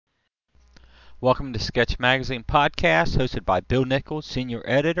Welcome to Sketch Magazine Podcast, hosted by Bill Nichols, Senior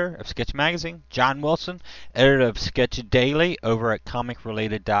Editor of Sketch Magazine, John Wilson, Editor of Sketch Daily over at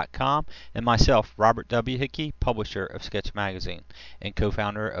ComicRelated.com, and myself, Robert W. Hickey, Publisher of Sketch Magazine and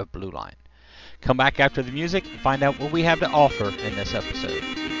co-founder of Blue Line. Come back after the music and find out what we have to offer in this episode.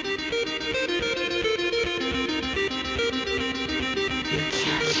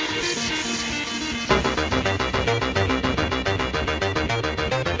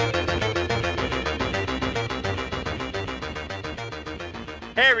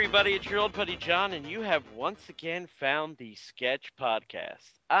 Hey everybody, it's your old buddy John, and you have once again found the Sketch Podcast.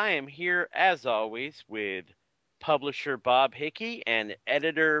 I am here, as always, with publisher Bob Hickey and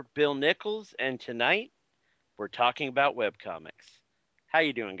editor Bill Nichols, and tonight we're talking about webcomics. How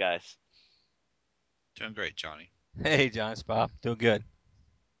you doing, guys? Doing great, Johnny. Hey, John, it's Bob. Doing good.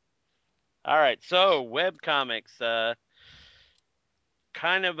 All right, so webcomics,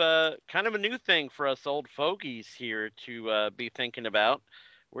 kind of a new thing for us old fogies here to be thinking about.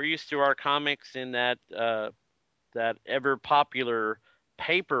 We're used to our comics in that ever popular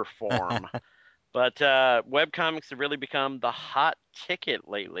paper form. But webcomics have really become the hot ticket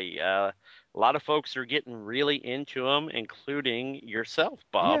lately. A lot of folks are getting really into them, including yourself,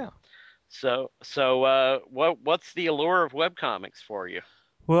 Bob. Yeah. What's the allure of webcomics for you?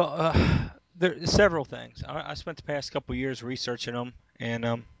 Well, there are several things. I spent the past couple years researching them,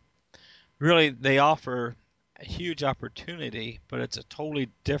 and really they offer a huge opportunity, but it's a totally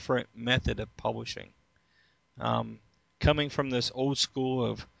different method of publishing. Um, Coming from this old school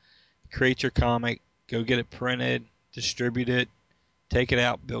of create your comic, go get it printed, distribute it, take it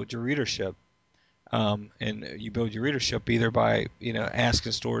out, build your readership. And you build your readership either by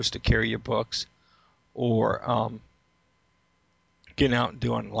asking stores to carry your books or getting out and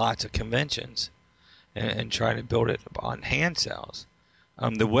doing lots of conventions and trying to build it on hand sales.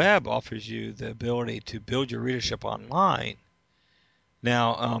 The web offers you the ability to build your readership online.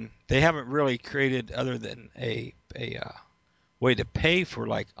 Now, they haven't really created other than a way to pay for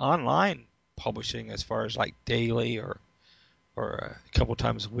like online publishing as far as like daily or a couple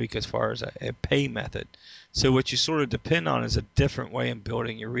times a week as far as a pay method. So what you sort of depend on is a different way in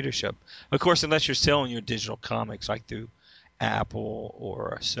building your readership. Of course, unless you're selling your digital comics like through Apple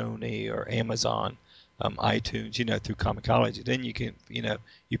or Sony or Amazon, iTunes, through Comixology, then you can,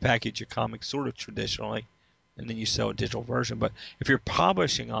 you package your comics sort of traditionally, and then you sell a digital version. But if you're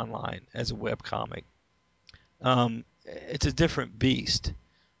publishing online as a web comic, it's a different beast.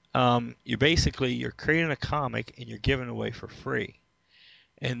 You're creating a comic and you're giving it away for free.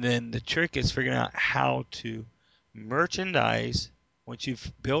 And then the trick is figuring out how to merchandise once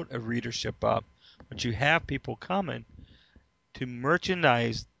you've built a readership up, once you have people coming, to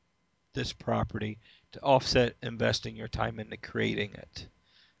merchandise this property to offset investing your time into creating it.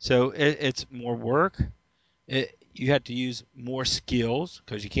 So it's more work. You have to use more skills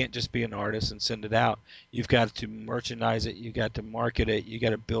because you can't just be an artist and send it out. You've got to merchandise it. You've got to market it. You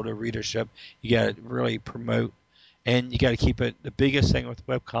got to build a readership. You got to really promote, and you got to keep it. The biggest thing with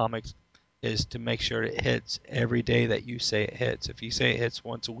webcomics is to make sure it hits every day that you say it hits. If you say it hits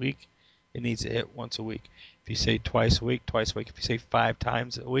once a week, it needs to hit once a week. If you say twice a week, twice a week. If you say 5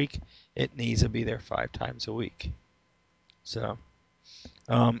 times a week, it needs to be there 5 times a week. So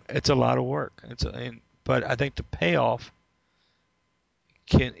it's a lot of work. But I think the payoff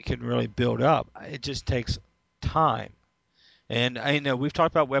can really build up. It just takes time. And I know we've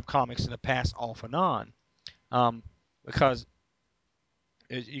talked about webcomics in the past off and on, because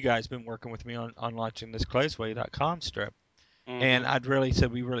you guys been working with me on launching this Claysway.com strip, Mm-hmm. and I'd really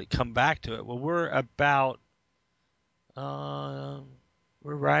said we really come back to it. Well, um,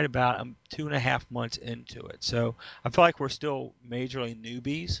 we're right about 2.5 months into it, so I feel like we're still majorly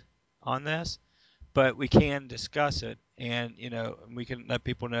newbies on this, but we can discuss it, and we can let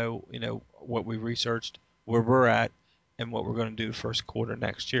people know what we researched, where we're at, and what we're going to do first quarter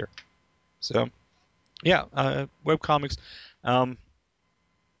next year. So yeah, webcomics. Um,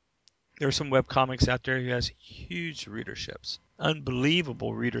 there's some webcomics out there who has huge readerships,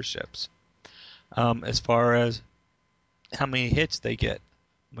 unbelievable readerships, as far as how many hits they get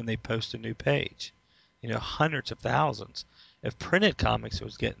when they post a new page. Hundreds of thousands. If printed comics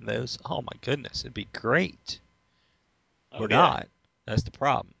was getting those, oh my goodness, it'd be great. Oh We're yeah, not. That's the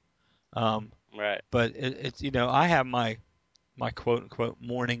problem. Um, right. but it's I have my quote unquote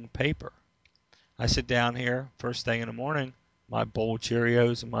morning paper. I sit down here first thing in the morning, my bowl of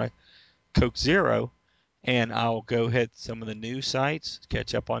Cheerios and my Coke Zero, and I'll go hit some of the news sites,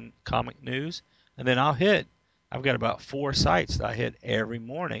 catch up on comic news, and then I've got about 4 sites that I hit every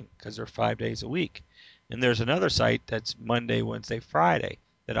morning because they're 5 days a week. And there's another site that's Monday, Wednesday, Friday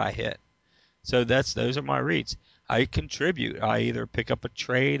that I hit. So those are my reads. I contribute. I either pick up a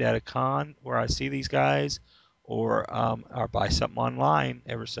trade at a con where I see these guys, or buy something online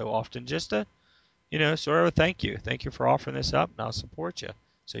ever so often, just to sort of a thank you. Thank you for offering this up, and I'll support you,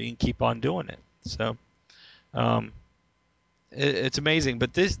 so you can keep on doing it. So um, it's amazing,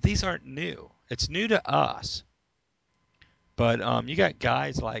 but these aren't new. It's new to us. But you got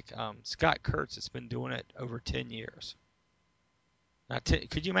guys like Scott Kurtz that's been doing it over 10 years. Now,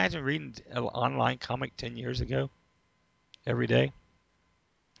 could you imagine reading an online comic 10 years ago every day?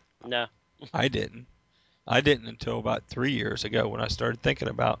 No. I didn't. I didn't until about 3 years ago when I started thinking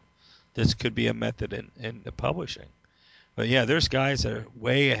about this could be a method in the publishing. But yeah, there's guys that are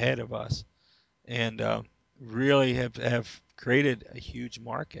way ahead of us and really have created a huge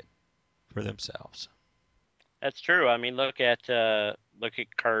market for themselves. That's true. I mean, look at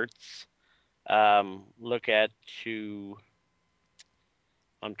Kurtz. Look at to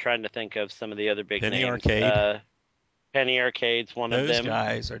I'm trying to think of some of the other big Penny names. Arcade, Penny Arcade's one of those them.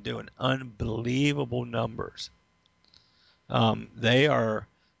 guys are doing unbelievable numbers. They are,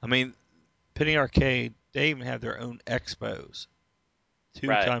 I mean, Penny Arcade, they even have their own expos two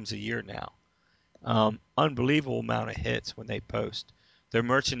Right. times a year now. Unbelievable amount of hits when they post. Their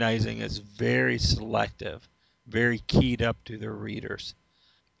merchandising is very selective, very keyed up to their readers.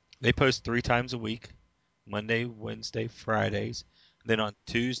 They post 3 times a week, Monday, Wednesday, Fridays. Then on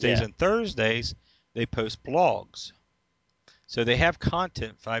Tuesdays Yeah. and Thursdays, they post blogs. So they have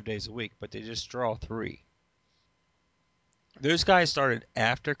content 5 days a week, but they just draw 3. Those guys started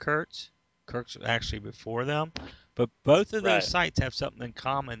after Kurtz. Kurtz was actually before them. But both of those Right. sites have something in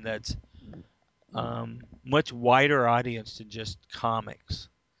common that's much wider audience than just comics.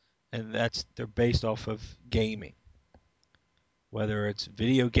 And they're based off of gaming, whether it's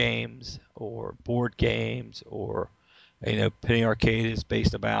video games or board games or Penny Arcade is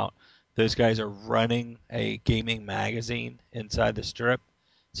based about those guys are running a gaming magazine inside the strip,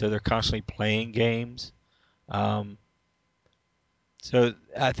 so they're constantly playing games. Um, so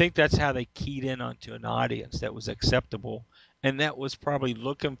I think that's how they keyed in onto an audience that was acceptable, and that was probably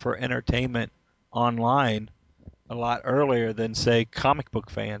looking for entertainment online a lot earlier than say comic book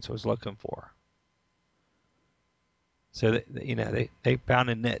fans was looking for. So they found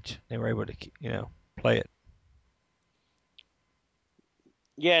a niche. They were able to play it.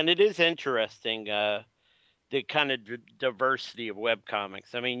 Yeah, and it is interesting the kind of diversity of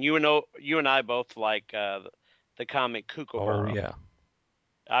webcomics. I mean, you and I both like the comic Oh Kookaburra. yeah.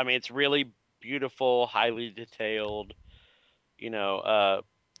 I mean, it's really beautiful, highly detailed. You know,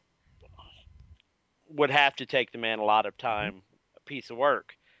 would have to take the man a lot of Hmm. time, a piece of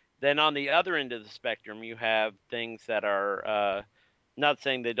work. Then on the other end of the spectrum, you have things that are not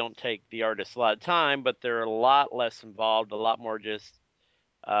saying they don't take the artist a lot of time, but they're a lot less involved, a lot more just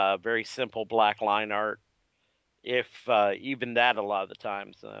very simple black line art. If even that, a lot of the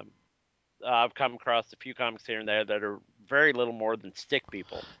times, I've come across a few comics here and there that are very little more than stick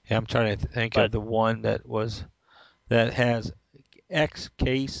people. Yeah, I'm trying to think of But the one that has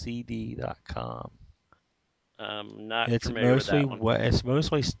xkcd.com. not familiar with that one. It's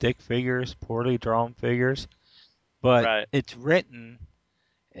mostly stick figures, poorly drawn figures, but Right, it's written.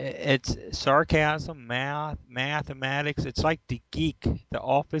 It's sarcasm, mathematics. It's like the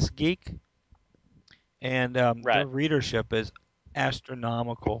Office Geek, and their right. readership is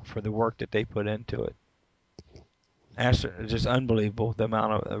astronomical for the work that they put into it. Just unbelievable the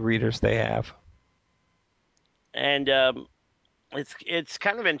amount of readers they have. And it's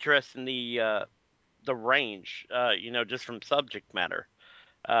kind of interesting the range, just from subject matter.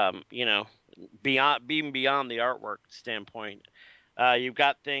 Beyond the artwork standpoint, you've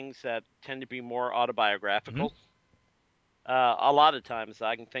got things that tend to be more Hmm. autobiographical. A lot of times,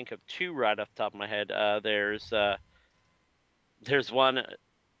 I can think of two right off the top of my head. There's one,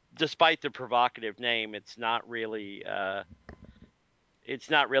 despite the provocative name, it's not really a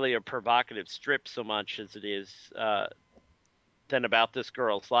provocative strip so much as it is than about this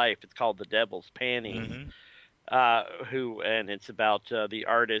girl's life. It's called The Devil's Panties. Hmm. And it's about the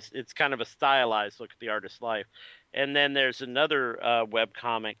artist. It's kind of a stylized look at the artist's life. And then there's another web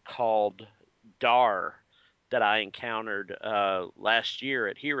comic called Dar that I encountered last year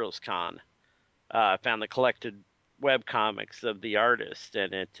at Heroes Con. I found the collected web comics of the artist,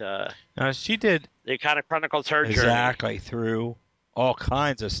 and Now she did it kind of chronicles her journey. exactly through all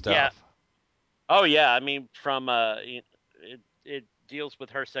kinds of Yeah. stuff. Oh yeah. I mean, from it deals with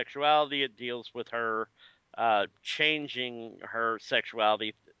her sexuality. It deals with her changing her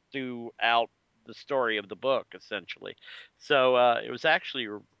sexuality throughout the story of the book, essentially. So it was actually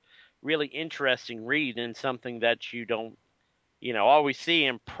a really interesting read and something that you don't all we see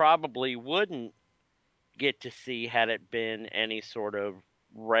and probably wouldn't get to see had it been any sort of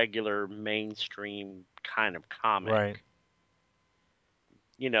regular mainstream kind of comic. Right.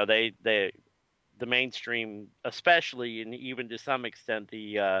 The mainstream, especially, and even to some extent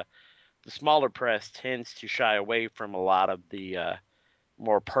the smaller press, tends to shy away from a lot of the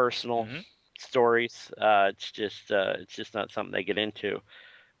more personal Mhm. stories. It's just not something they get into.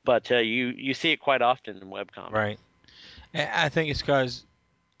 But you see it quite often in webcomics. Right. I think it's because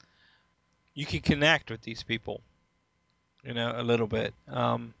you can connect with these people, a little bit.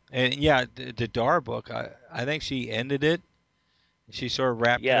 And yeah, the Dar book, I think she ended it. She sort of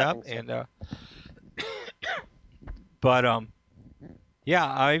wrapped it Yeah, I up, think so. and but yeah,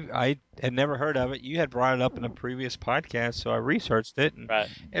 I had never heard of it. You had brought it up in a previous podcast, so I researched it, and Right.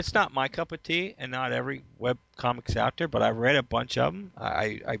 it's not my cup of tea, and not every web comics out there, but I've read a bunch of them.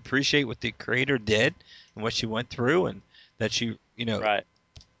 I appreciate what the creator did and what she went through, and that she Right.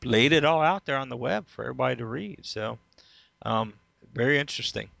 laid it all out there on the web for everybody to read. So, um, very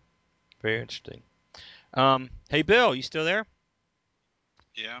interesting, very interesting. Hey, Bill, you still there?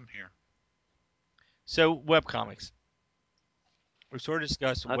 Yeah, I'm here. So, web comics. We sort of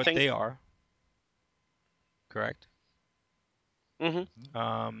discussed I what think. they are, correct? Hmm.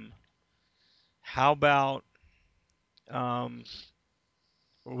 Um, how about um,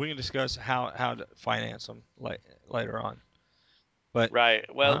 we can discuss how to finance them later on. But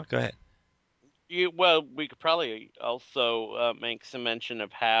Right. Well, go ahead. we could probably also make some mention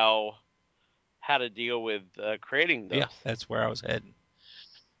of how to deal with creating Yeah, those. that's where I was heading.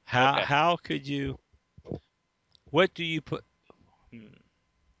 How Okay. how could you? What do you put?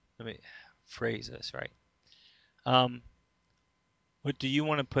 Let me phrase this right. Um, what do you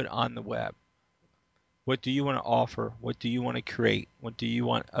want to put on the web? What do you want to offer? What do you want to create? What do you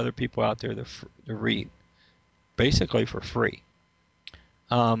want other people out there to read? Basically for free.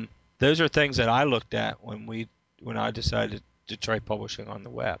 Um, those are things that I looked at when I decided to try publishing on the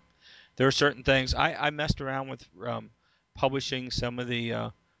web. There are certain things I messed around with publishing some of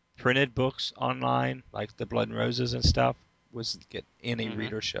the printed books online, like the Blood and Roses and stuff, was get any Hmm.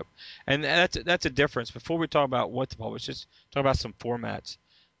 readership, and that's a difference. Before we talk about what to publish, just talk about some formats.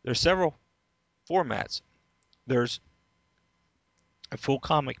 There's several formats. There's a full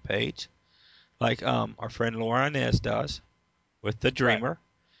comic page, like our friend Laura Inez does with the Right. Dreamer.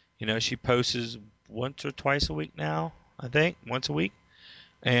 She posts once or twice a week now, I think, once a week.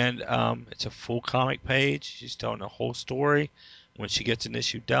 And it's a full comic page. She's telling the whole story. When she gets an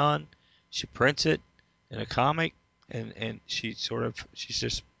issue done, she prints it in a comic, and she's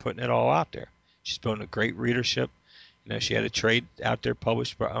just putting it all out there. She's building a great readership. She had a trade out there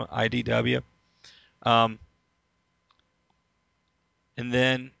published by IDW. Um, and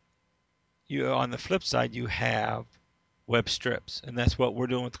then on the flip side, you have web strips, and that's what we're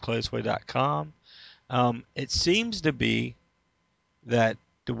doing with closeway.com. It seems to be that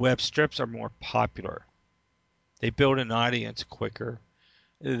the web strips are more popular. They build an audience quicker.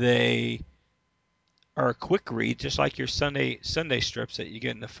 They are a quick read, just like your Sunday strips that you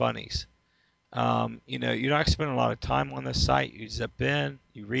get in the funnies. You're not spending a lot of time on the site. You zip in,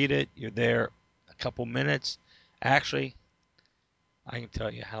 you read it, you're there a couple minutes. Actually, I can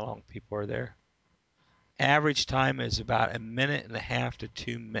tell you how long people are there. Average time is about a minute and a half to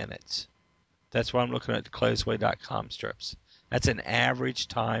 2 minutes. That's why I'm looking at the closeway.com strips. That's an average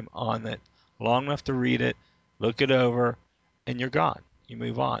time on it, long enough to read it, look it over, and you're gone. You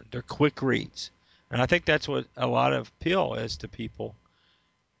move on. They're quick reads. And I think that's what a lot of appeal is to people.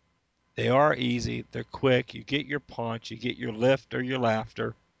 They are easy, they're quick, you get your punch, you get your lift or your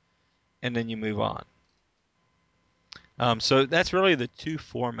laughter, and then you move on. So that's really the two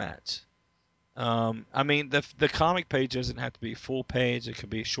formats. I mean, the comic page doesn't have to be full page. It could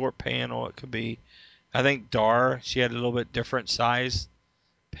be a short panel. It could be, I think Dar, she had a little bit different size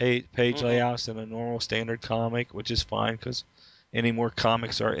page Hmm. layouts than a normal standard comic, which is fine because any more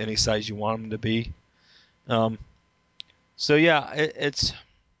comics are any size you want them to be. Um, so yeah, it's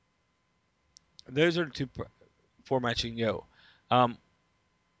those are the two formats you can go. Um,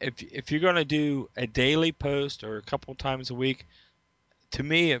 if you're going to do a daily post or a couple times a week, to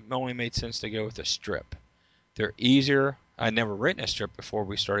me it only made sense to go with a strip. They're easier. I'd never written a strip before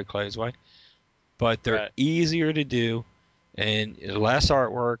we started Claysway, but they're Right. easier to do and less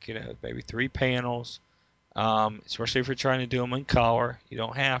artwork. Maybe 3 panels. Especially if you're trying to do them in color, you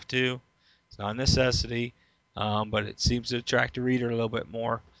don't have to. It's not a necessity, but it seems to attract the reader a little bit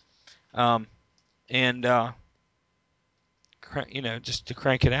more. Um, and just to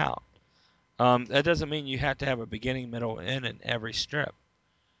crank it out. That doesn't mean you have to have a beginning, middle, end in every strip.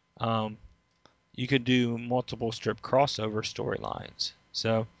 Um, you could do multiple strip crossover storylines.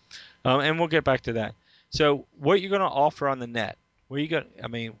 So, and we'll get back to that. So, what you're going to offer on the net? What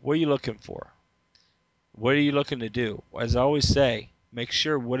are you looking for? What are you looking to do? As I always say, make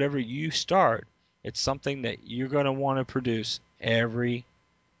sure whatever you start, it's something that you're going to want to produce every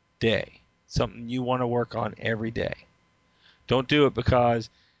day. Something you want to work on every day. Don't do it because,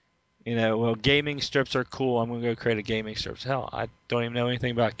 well, gaming strips are cool. I'm going to go create a gaming strips. Hell, I don't even know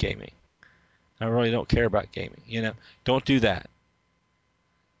anything about gaming. I really don't care about gaming. Don't do that.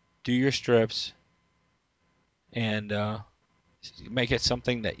 Do your strips and make it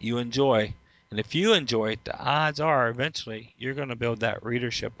something that you enjoy. And if you enjoy it, the odds are eventually you're going to build that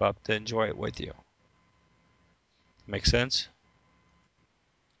readership up to enjoy it with you. Make sense?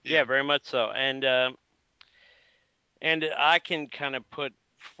 Yeah, very much so. And I can kind of put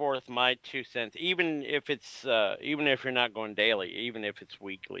forth my 2 cents, even if you're not going daily, even if it's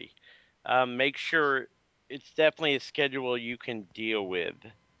weekly. Make sure it's definitely a schedule you can deal with.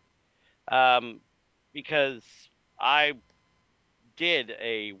 Because I did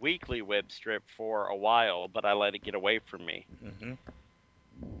a weekly web strip for a while, but I let it get away from me. Mm-hmm.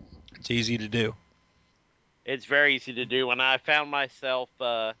 It's easy to do. It's very easy to do, and I found myself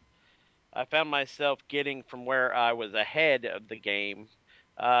getting from where I was ahead of the game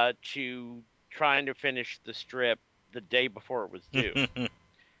to trying to finish the strip the day before it was due,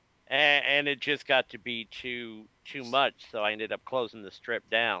 and it just got to be too much. So I ended up closing the strip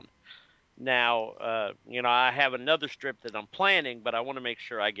down. Now, I have another strip that I'm planning, but I want to make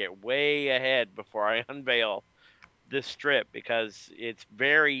sure I get way ahead before I unveil this strip because it's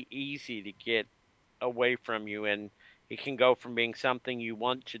very easy to get away from you, and it can go from being something you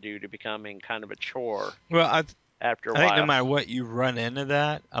want to do to becoming kind of a chore Well, after a I think no while. matter what you run into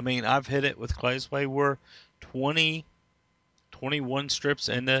that. I mean, I've hit it with Clay's Way. We're 20, 21 strips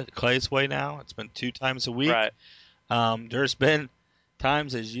into Clay's Way now. It's been 2 times a week. Right, There's been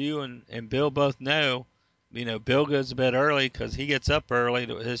times, as you and Bill both know, Bill goes to bed early because he gets up early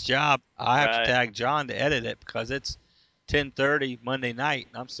to his job. I have to right, tag John to edit it because it's 10:30 Monday night,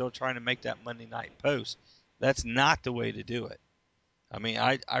 and I'm still trying to make that Monday night post. That's not the way to do it. I mean,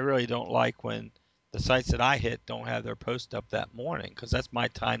 I really don't like when the sites that I hit don't have their post up that morning because that's my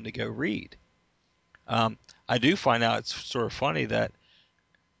time to go read. Um, I do find out it's sort of funny that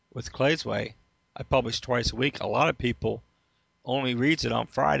with Clay's Way, I publish twice a week. A lot of people only reads it on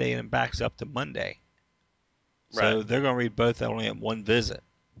Friday and backs up to Monday. right. So they're going to read both only at one visit.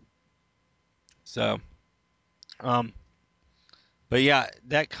 So, um, but yeah,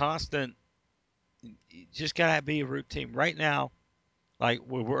 that constant, you just got to be a routine. Right now, like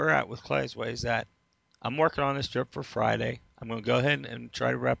where we're at with Clay's Way is that I'm working on this strip for Friday. I'm going to go ahead and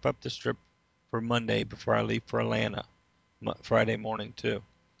try to wrap up the strip for Monday before I leave for Atlanta Friday morning too,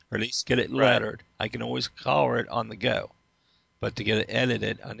 or at least get it Right. lettered. I can always color it on the go, but to get it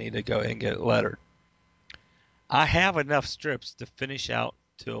edited, I need to go ahead and get it lettered. I have enough strips to finish out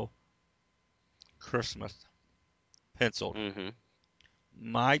till Christmas penciled. Mm-hmm.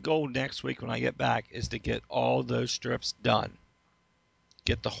 My goal next week when I get back is to get all those strips done.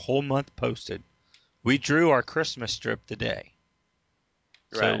 Get the whole month posted. We drew our Christmas strip today.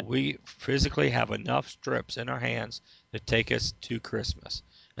 So Right. we physically have enough strips in our hands to take us to Christmas.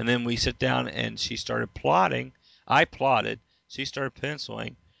 And then we sit down and she started plotting. I plotted. She started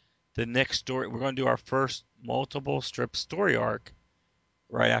penciling the next story. We're going to do our first multiple strip story arc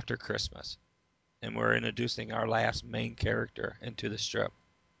right after Christmas. And we're introducing our last main character into the strip.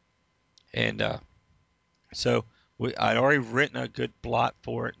 And so I'd already written a good plot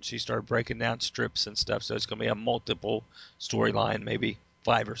for it. And she started breaking down strips and stuff. So it's going to be a multiple storyline, maybe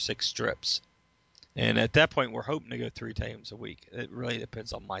 5 or 6 strips. And at that point, we're hoping to go 3 times a week. It really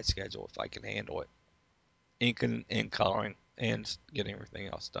depends on my schedule if I can handle it. Ink and coloring and getting everything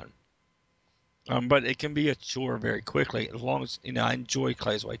else done. But it can be a chore very quickly as long as, I enjoy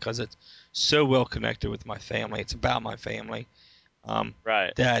Clay's Way because it's so well connected with my family. It's about my family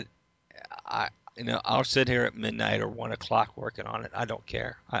Right. that I'll sit here at midnight or 1 o'clock working on it. I don't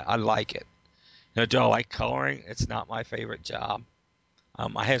care. I like it. Do I like coloring? It's not my favorite job.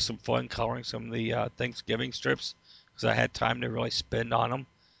 I had some fun coloring some of the Thanksgiving strips because I had time to really spend on them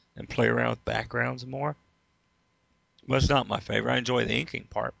and play around with backgrounds more. But it's not my favorite. I enjoy the inking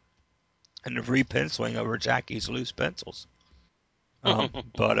part and the repenciling over Jackie's loose pencils.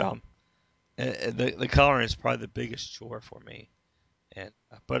 But the coloring is probably the biggest chore for me.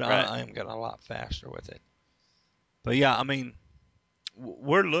 But Right. I am getting a lot faster with it. But yeah, I mean,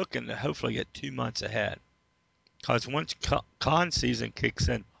 we're looking to hopefully get 2 months ahead. Because once con season kicks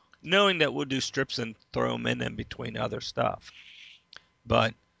in, knowing that we'll do strips and throw them in between other stuff.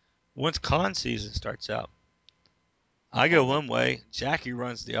 But once con season starts out, I go one way, Jackie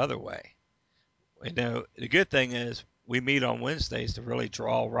runs the other way. The good thing is we meet on Wednesdays to really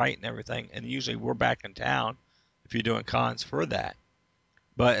draw right and everything, and usually we're back in town if you're doing cons for that.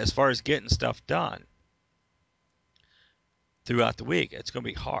 But as far as getting stuff done throughout the week, it's going to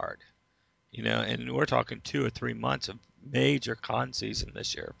be hard. And we're talking 2 or 3 months of major con season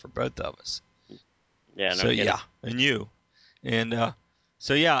this year for both of us. Yeah, no So kidding. yeah, and you, and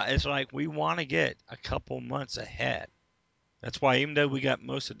so yeah, it's like we want to get a couple months ahead. That's why even though we got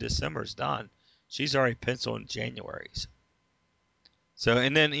most of December's done, she's already penciled in January's. So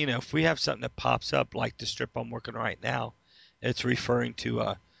and then if we have something that pops up like the strip I'm working on right now, it's referring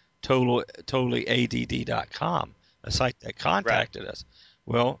to totallyADD.com, a site that contacted us.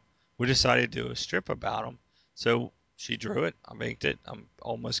 Well, we decided to do a strip about them. So she drew it, I inked it, I'm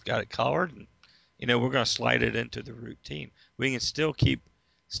almost got it colored, and we're going to slide it into the routine. We can still keep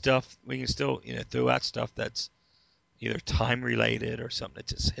stuff. We can still throw out stuff that's either time related or something that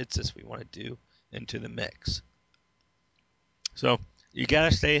just hits us we want to do into the mix. So you got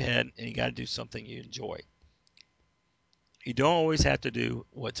to stay ahead and you got to do something you enjoy. You don't always have to do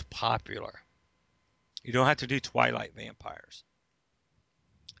what's popular. You don't have to do Twilight vampires.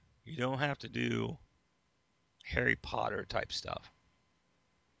 You don't have to do Harry Potter type stuff,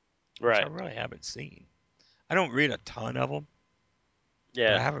 which I Right. really haven't seen. I don't read a ton of them, but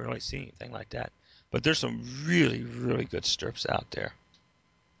I Yeah. haven't really seen anything like that. But there's some really, really good strips out there.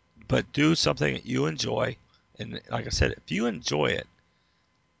 But do something that you enjoy. And like I said, if you enjoy it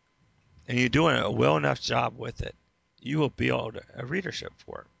and you're doing a well enough job with it, you will build a readership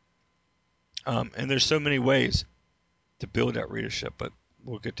for it. And there's so many ways to build that readership, but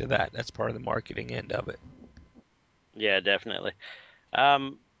we'll get to that. That's part of the marketing end of it. Yeah, definitely.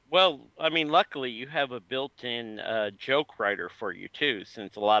 Well, I mean, luckily you have a built-in joke writer for you too,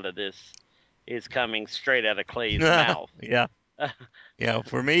 since a lot of this is coming straight out of Clay's mouth. Yeah. Yeah.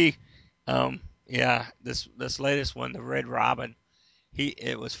 For me, yeah, this latest one, the Red Robin,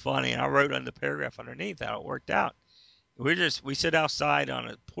 it was funny. And I wrote on the paragraph underneath how it worked out. We sit outside on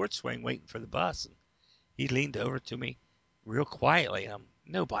a porch swing waiting for the bus, and he leaned over to me real quietly.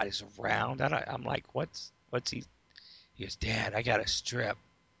 Nobody's around. I'm like, what's he? He goes, Dad, I got a strip.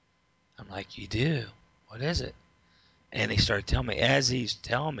 I'm like, you do? What is it? And he started telling me. As he's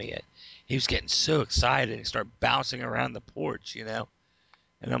telling me it, he was getting so excited. He started bouncing around the porch. And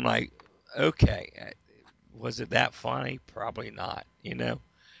I'm like, okay, was it that funny? Probably not.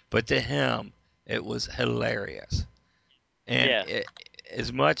 But to him, it was hilarious. And Yeah.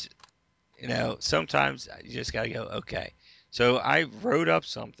 as much, sometimes you just got to go, okay. So I wrote up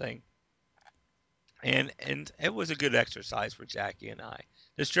something, and it was a good exercise for Jackie and I.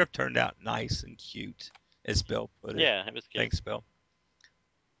 The strip turned out nice and cute, as Bill put it. Yeah, it was cute. Thanks, Bill.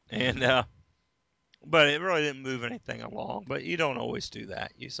 And but it really didn't move anything along. But you don't always do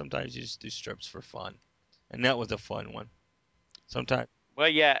that. Sometimes you just do strips for fun, and that was a fun one. Sometimes, Well,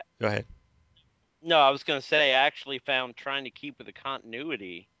 yeah. go ahead. No, I was going to say I actually found trying to keep with the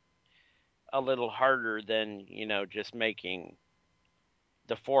continuity a little harder than, just making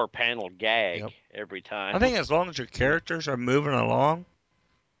the four-panel gag Yep. every I time. think as long as your characters are moving along,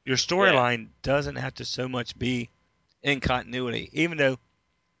 your Yeah. storyline doesn't have to so much be in continuity. Even though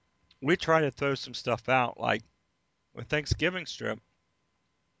we try to throw some stuff out, like with Thanksgiving strip,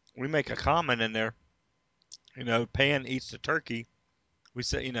 we make a comment in there. Pan eats the turkey. We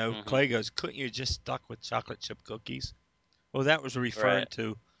say, Mhm. Clay goes, couldn't you just stuck with chocolate chip cookies? Well, that was referring Right.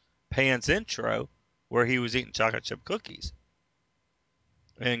 to Pan's intro where he was eating chocolate chip cookies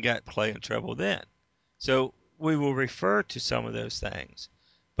and got Clay in trouble then. So we will refer to some of those things,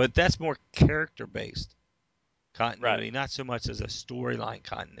 but that's more character based Right. continuity, not so much as a storyline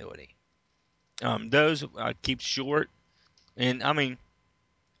continuity. Those I keep short, and I mean,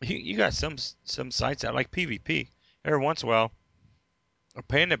 you got some sites out like PvP. Every once in a while, a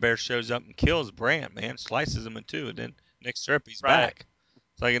panda bear shows up and kills Brant, man, slices him in two, and then next trip he's Right. back.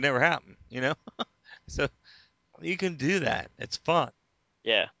 It's like it never happened. So you can do that. It's fun.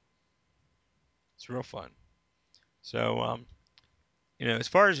 Yeah. It's real fun. So as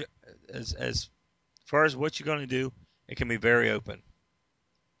far as far as what you're going to do, it can be very open,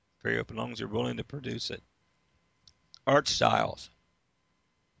 as long as you're willing to produce it. Art styles.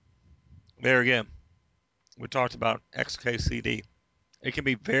 There again, we talked about XKCD. It can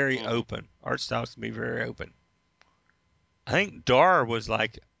be very Mhm. open. Art styles can be very open. I think Dar was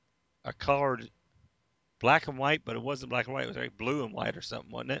like a colored black and white, but it wasn't black and white. It was like blue and white or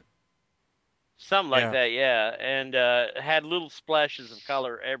something, wasn't it? Something like Yeah, that, yeah. And had little splashes of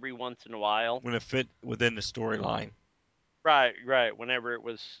color every once in a while. when it fit within the storyline. Right. Whenever it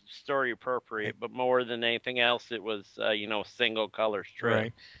was story Right. appropriate, but more than anything else, it was single color strip.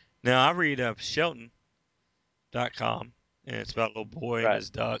 Right. Now I read Shelton.com, and it's about a little boy and Right. his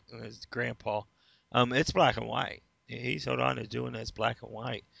duck and his grandpa. It's black and white. He's hold on to doing this black and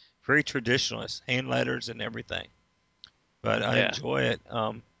white, very traditionalist, hand letters and everything. But I Yeah. enjoy it.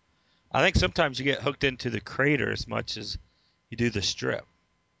 I think sometimes you get hooked into the creator as much as you do the strip,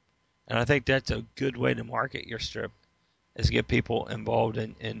 and I think that's a good way to market your strip is get people involved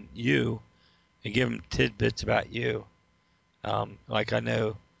in you and give them tidbits about you. Like I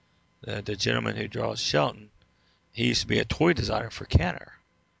know the gentleman who draws Shelton, he used to be a toy designer for Kenner.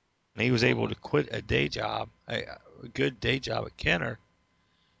 And he was able Mhm. to quit a day job, a good day job at Kenner,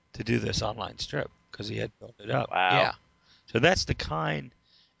 to do this online strip because he had built it up. Wow. Yeah. So that's the kind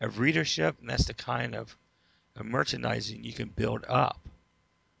of readership and that's the kind of merchandising you can build up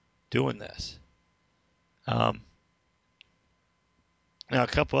doing this. Um, Now, a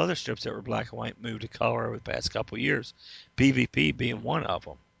couple other strips that were black and white moved to color over the past couple of years, PvP being Mhm. one of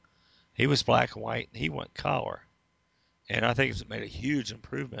them. He was black and white and he went color. And I think it's made a huge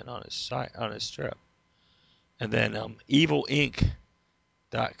improvement on his site, on his strip. And then evilinc.com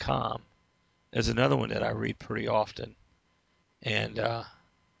is another one that I read pretty often. And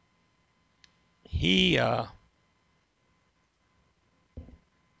he,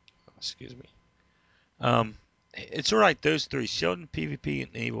 excuse me, it's sort of like those three, Sheldon, PvP,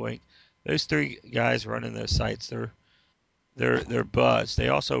 and Evil Inc. Those three guys running those sites, they're buds. They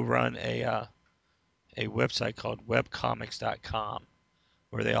also run a website called webcomics.com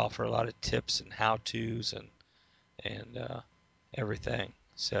where they offer a lot of tips and how tos and everything.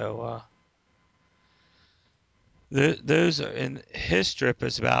 So those are, and his strip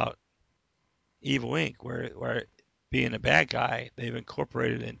is about Evil Inc., where being a bad guy, they've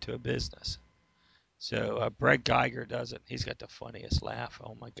incorporated it into a business. So Brett Geiger does it. He's got the funniest laugh.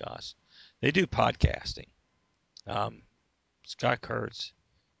 Oh my gosh. They do podcasting. Um, Scott Kurtz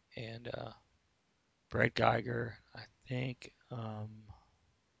and Brett Geiger. I think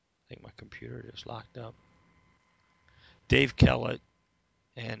my computer just locked up. Dave Kellett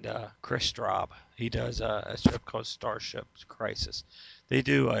and Chris Straub. He does a strip called Starship Crisis. They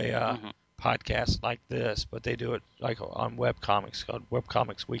do a Mhm. podcast like this, but they do it like on webcomics called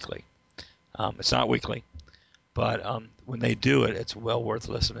Webcomics Weekly. It's not weekly, but when they do it, it's well worth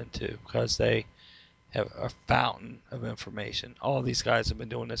listening to because they have a fountain of information. All these guys have been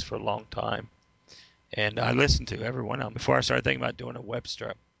doing this for a long time, and I listened to every one of them before I started thinking about doing a web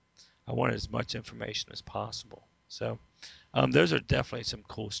strip. I wanted as much information as possible. So those are definitely some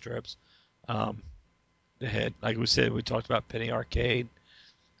cool strips. Um, they had, like we said, we talked about Penny Arcade.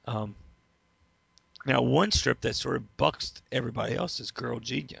 Um, Now, one strip that sort of bucks everybody else is Girl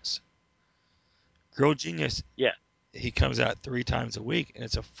Genius. Girl Genius, Yeah. he comes out 3 times a week, and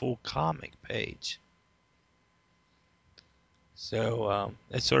it's a full comic page. So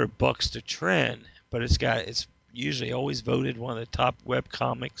it sort of bucks the trend, but it's usually always voted one of the top web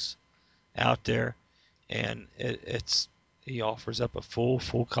comics out there, and it's he offers up a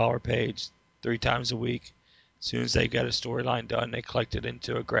full color page 3 times a week. As soon as they got a storyline done, they collect it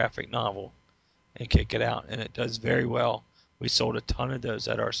into a graphic novel and kick it out, and it does very well. We sold a ton of those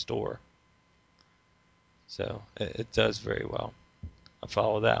at our store, so it does very well. I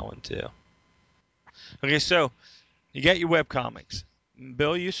follow that one too. Okay, so you got your web comics.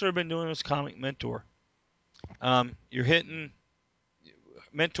 Bill, you sort of been doing this comic mentor. You're hitting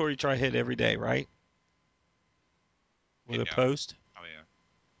mentor. You try to hit every day, right? With a Yeah. post. Oh yeah.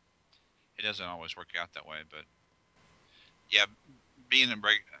 It doesn't always work out that way, but yeah, being in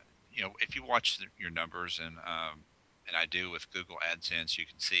break, if you watch your numbers and I do with Google AdSense, you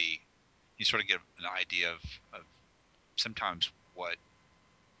can see you sort of get an idea of sometimes what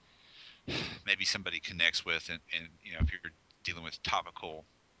maybe somebody connects with, and if you're dealing with topical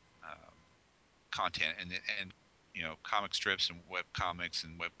um, content and comic strips and web comics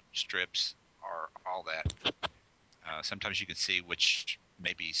and web strips are all that. Sometimes you can see which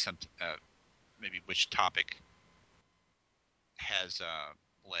maybe which topic has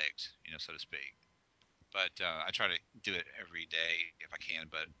legs, so to speak. But I try to do it every day if I can.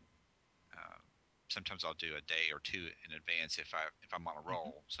 But uh, sometimes I'll do a day or two in advance if I'm on a Mm-hmm.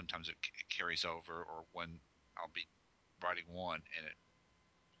 roll. Sometimes it carries over, or when I'll be writing one and it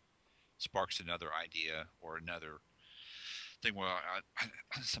sparks another idea or another thing. Well,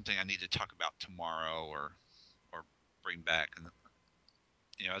 something I need to talk about tomorrow or bring back. And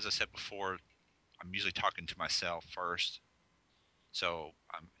as I said before, I'm usually talking to myself first. So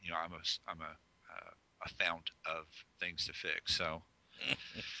I'm a fount of things to fix. So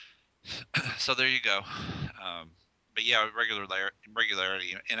so there you go. Um, but yeah,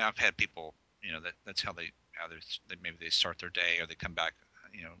 regularity, and I've had people, that's how they maybe they start their day or they come back,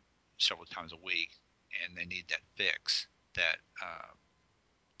 you know, several times a week, and they need that fix, that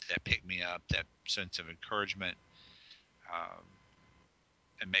that pick me up, that sense of encouragement, um,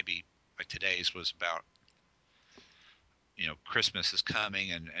 and maybe like today's was about, Christmas is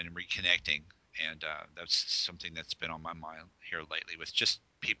coming and reconnecting, and that's something that's been on my mind here lately with just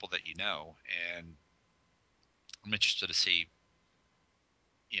people that and I'm interested to see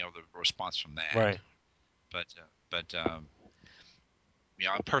the response from that. Right. But I'm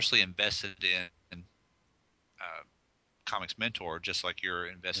personally invested in uh, Comics Mentor, just like you're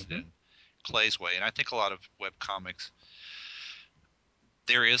invested Hmm. in Clay's Way, and I think a lot of web comics,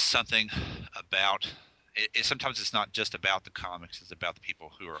 there is something about it. Sometimes it's not just about the comics; it's about the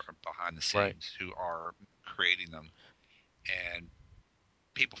people who are behind the Right. scenes, who are creating them, and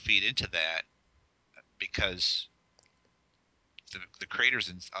people feed into that because the creators,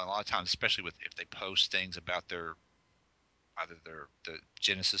 and a lot of times, especially with if they post things about either the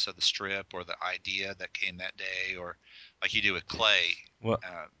genesis of the strip or the idea that came that day, or like you do with Clay, Well,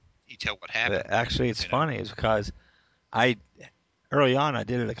 uh, you tell what happened. actually, it's funny, is because I early on I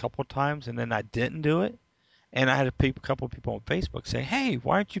did it a couple of times, and then I didn't do it, and I had a couple of people on Facebook say, "Hey,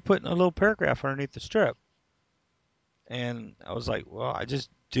 why aren't you putting a little paragraph underneath the strip?" And I was like, "Well, I just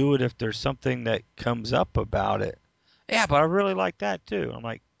do it if there's something that comes up about it." Yeah, but I really like that too. I'm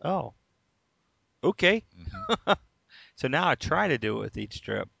like, "Oh, okay." Hmm. So now I try to do it with each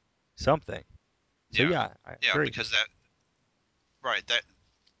strip, something. So Yeah, yeah, I yeah, agree. because that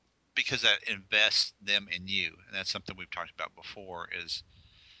because that invests them in you, and that's something we've talked about before. Is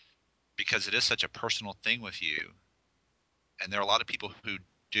because it is such a personal thing with you, and there are a lot of people who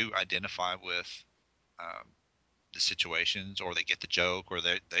do identify with um, the situations, or they get the joke, or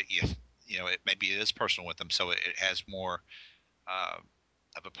they it maybe it is personal with them, so it has more uh,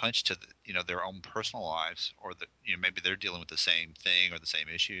 of a punch to their own personal lives, or maybe they're dealing with the same thing or the same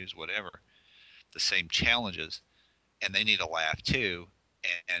issues, whatever, the same challenges, and they need a laugh too,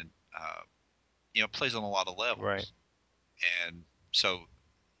 and it plays on a lot of Right. levels, and so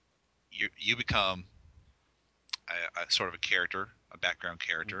you become a sort of a character, a background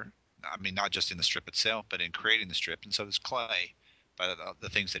character. Hmm. I mean, not just in the strip itself, but in creating the strip, and so does Clay, by the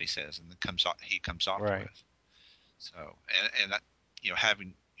things that he says and he comes off Right. with. So, and that,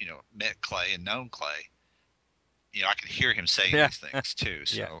 having met Clay and known Clay, I could hear him saying Yeah. these things too.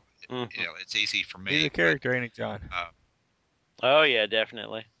 Yeah. So, Mhm. it's easy for He's a me. But character, ain't he, John? uh, Oh yeah,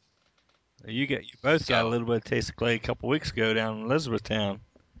 definitely. You both got a so little bit of taste of Clay a couple weeks ago down in Elizabethtown.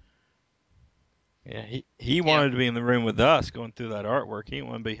 Yeah, he yeah, wanted to be in the room with us going through that artwork. He didn't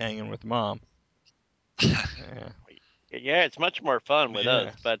want to be hanging with Mom. Yeah. Yeah, it's much more fun with us,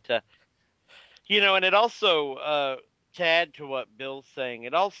 Yeah. but and it also to add to what Bill's saying,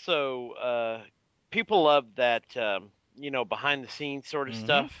 it also people love that behind the scenes sort of Hmm.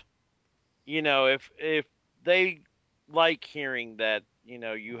 stuff. If they like hearing that, you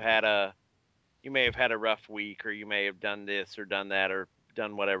may have had a rough week, or you may have done this or done that or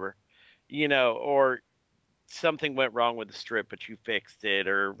done whatever, or something went wrong with the strip, but you fixed it,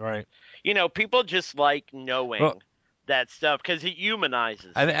 or Right. people just like Well, knowing that stuff because it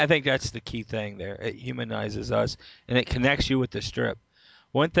humanizes I you. think that's the key thing there. It humanizes us and it connects you with the strip.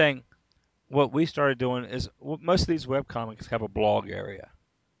 One thing, what we started doing is most of these web comics have a blog area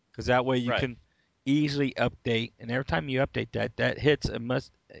because that way you Right. can easily update, and every time you update that hits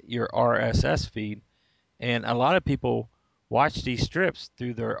your RSS feed. And a lot of people watch these strips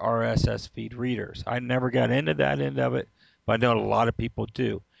through their RSS feed readers. I never got into that end of it, but I know a lot of people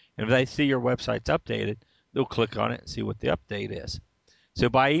do. And if they see your website's updated, they'll click on it and see what the update is. So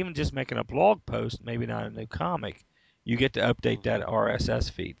by even just making a blog post, maybe not a new comic, you get to update Mhm. that RSS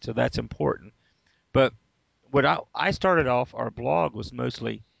feed. So that's important. But what I started off, our blog was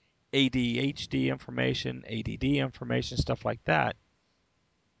mostly ADHD information, ADD information, stuff like that.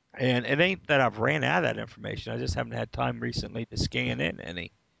 And it ain't that I've ran out of that information. I just haven't had time recently to scan in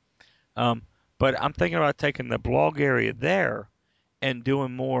any. Um, but I'm thinking about taking the blog area there and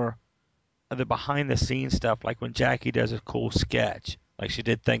doing more of the behind the scenes stuff, like when Jackie does a cool sketch, like she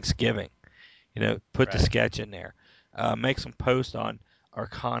did Thanksgiving. Put the Right. sketch in there. Make some posts on our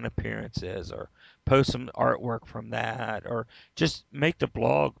con appearances, or post some artwork from that, or just make the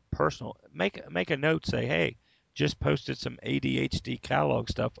blog personal. Make a note, say, hey, just posted some ADHD catalog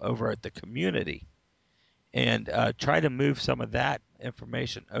stuff over at the community, and try to move some of that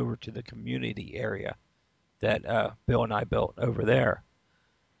information over to the community area that Bill and I built over there,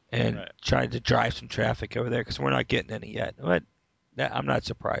 and Right. try to drive some traffic over there because we're not getting any yet. But I'm not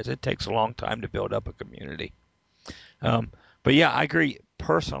surprised. It takes a long time to build up a community. Um, but yeah, I agree.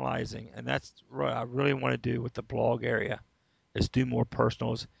 Personalizing, and that's what I really want to do with the blog area, is do more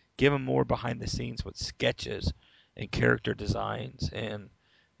personals, give them more behind the scenes with sketches and character designs and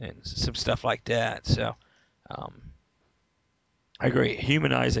some stuff like that. So um, I agree.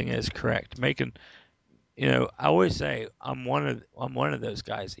 Humanizing is correct. Making, I always say I'm one of those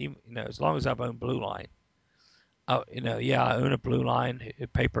guys. Even, as long as I've owned Blue Line, yeah, I own a Blue Line, a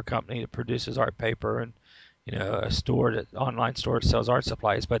paper company that produces art paper, and a online store that sells art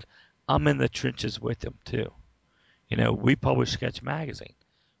supplies. But I'm in the trenches with them too. We publish Sketch Magazine.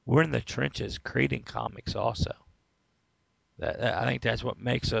 We're in the trenches creating comics also. I think that's what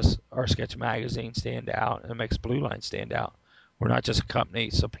makes our Sketch Magazine stand out, and it makes Blue Line stand out. We're not just a company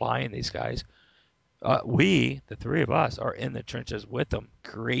supplying these guys. We, the three of us, are in the trenches with them,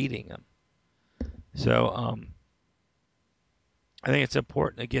 creating them. So I think it's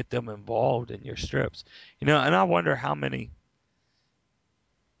important to get them involved in your strips. And I wonder how many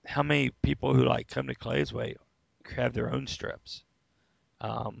people who like come to Claysway have their own strips.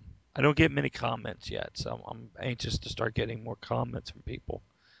 Um, I don't get many comments yet, so I'm anxious to start getting more comments from people,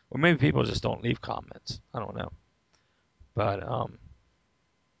 or maybe people just don't leave comments. I don't know, but I'm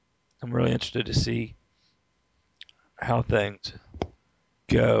really interested to see how things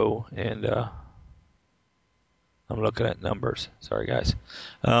go, and I'm looking at numbers. Sorry, guys,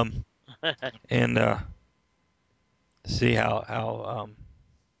 um, and see how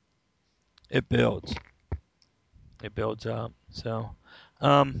it builds. It builds up.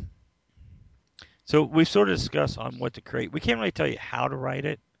 Um, so we've sort of discussed on what to create. We can't really tell you how to write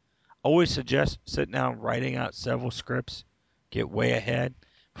it. Always suggest sitting down, writing out several scripts, get way ahead.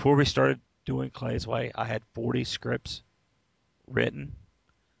 Before we started doing Clay's Way, I had 40 scripts written.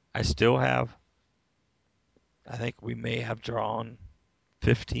 I still have, I think we may have drawn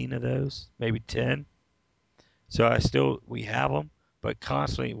 15 of those, maybe 10. So we have them, but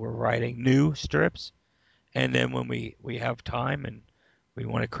constantly we're writing new strips. And then when we have time and we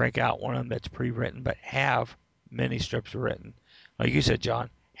want to crank out one of them that's pre-written, but have many strips written, like you said, John,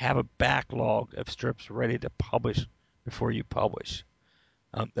 have a backlog of strips ready to publish before you publish.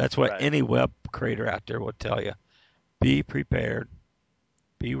 That's what Right. any web creator out there will tell you. Be prepared,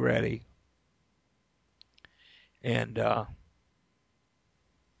 be ready, and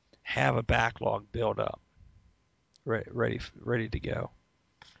have a backlog built up, ready to go.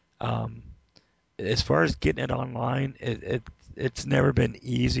 Um, as far as getting it online, it's never been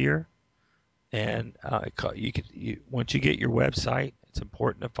easier. And once you get your website, it's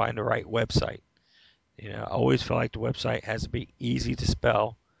important to find the right website. I always feel like the website has to be easy to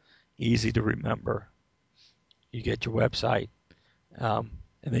spell, easy to remember. You get your website, and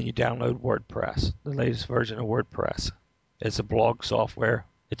then you download WordPress, the latest version of WordPress. It's a blog software.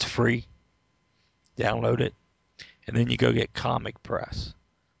 It's free. Download it, and then you go get Comic Press.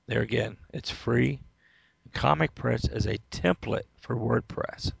 There again, it's free. Comic Press is a template for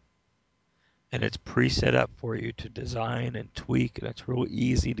WordPress, and it's pre-set up for you to design and tweak, and it's real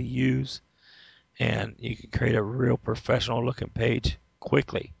easy to use. And you can create a real professional looking page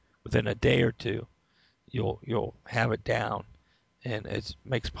quickly within a day or two. You'll have it down, and it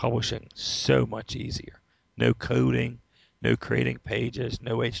makes publishing so much easier. No coding, no creating pages,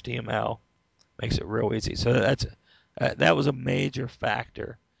 no HTML. Makes it real easy. So that was a major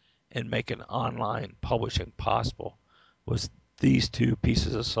factor in making online publishing possible. Was these two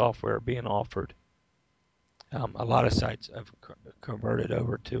pieces of software being offered? A lot of sites have converted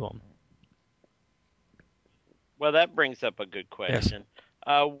over to them. Well, that brings up a good Yes. question.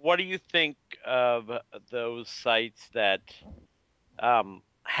 What do you think of those sites that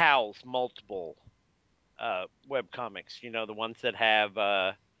house multiple web comics? The ones that have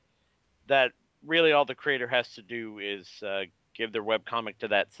that really all the creator has to do is give their web comic to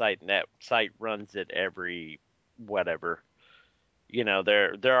that site, and that site runs it every whatever.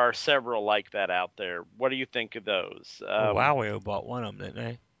 There are several like that out there. What do you think of those? Well, WowWeo bought one of them, didn't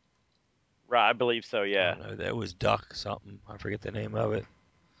they? Right, I believe so. I Yeah. don't know. That was Duck something. I forget the name of it.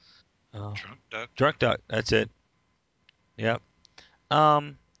 Uh, Drunk Duck. Drunk Duck. That's it. Yep.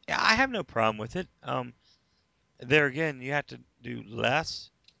 Um, yeah, I have no problem with it. There again, you have to do less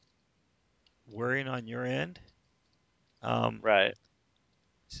worrying on your end. Um, Right.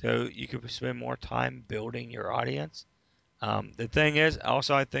 so you could spend more time building your audience. The thing is,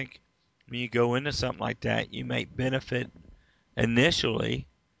 also, I think when you go into something like that, you may benefit initially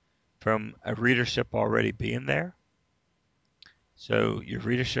from a readership already being there. So your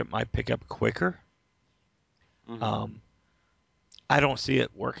readership might pick up quicker. Hmm. Um, I don't see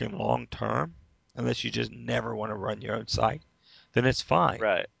it working long term unless you just never want to run your own site. Then it's fine.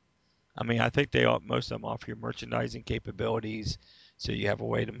 Right. I mean, I think most of them offer you merchandising capabilities, so you have a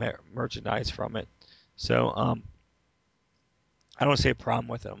way to merchandise from it. So I don't see a problem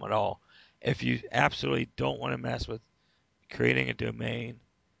with them at all. If you absolutely don't want to mess with creating a domain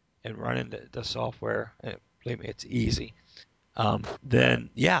and running the software, believe me, it's easy. Then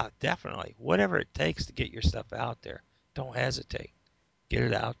yeah, definitely, whatever it takes to get your stuff out there, don't hesitate, get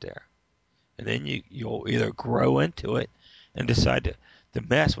it out there, and then you'll either grow into it and decide to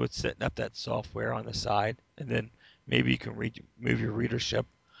mess with setting up that software on the side, and then maybe you can move your readership,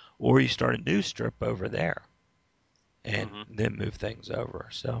 or you start a new strip over there, and then move things over.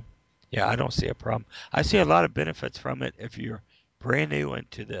 So yeah, I don't see a problem. I see a lot of benefits from it if you're brand new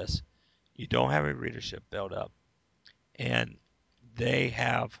into this, you don't have a readership built up, and they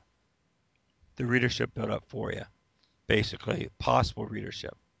have the readership built up for you, basically possible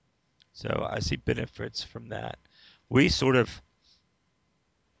readership. So I see benefits from that. We sort of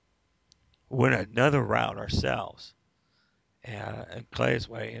went another route ourselves, and Clay's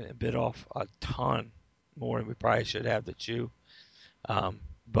way, and bit off a ton more than we probably should have to chew.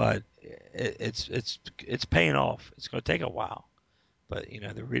 But it's paying off. It's going to take a while, but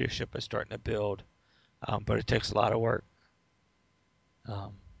the readership is starting to build. But it takes a lot of work.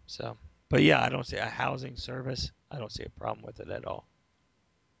 So, but yeah, I don't see a housing service. I don't see a problem with it at all.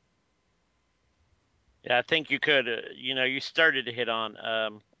 Yeah, I think you could. You started to hit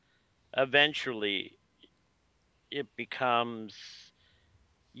on. Eventually, it becomes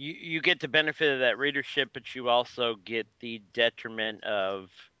you get the benefit of that readership, but you also get the detriment of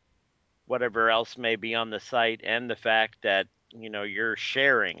whatever else may be on the site, and the fact that you're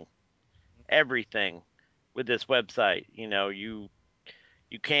sharing everything with this website.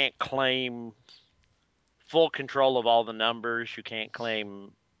 You can't claim full control of all the numbers. You can't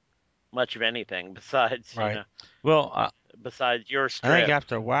claim much of anything besides Right. Well, besides your I think strip.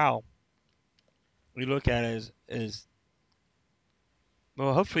 after a while, we look at it as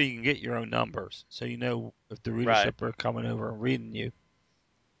well. Hopefully, you can get your own numbers, so you know if the Right. readership are coming over and reading you.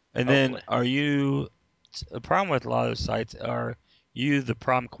 And then, Hopefully. are you? The problem with a lot of sites are you the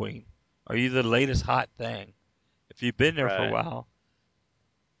prom queen? Are you the latest hot thing? If you've been there for a Right. while,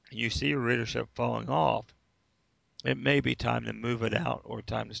 and you see your readership falling off, it may be time to move it out or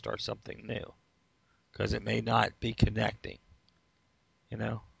time to start something new because it may not be connecting.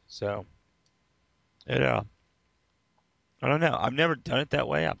 So it I don't know. I've never done it that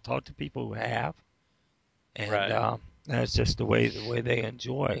way. I've talked to people who have, and Right. that's just the way they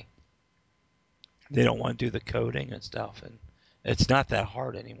enjoy. They don't want to do the coding and stuff, and it's not that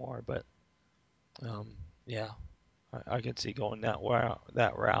hard anymore. But yeah, I can see going that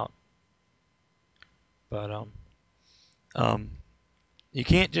route. But um, you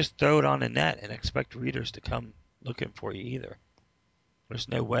can't just throw it on the net and expect readers to come looking for you either. There's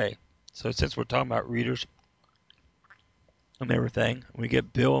no way. So since we're talking about readers and everything, we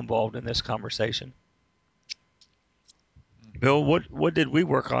get Bill involved in this conversation. Bill, what did we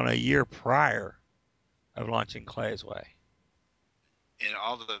work on a year prior of launching Clay's Way? And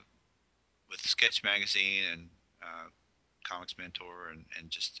with Sketch Magazine and Comics Mentor and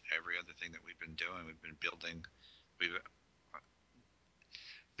just every other thing that we've been doing, we've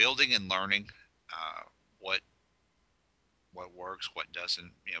building and learning uh, what what works, what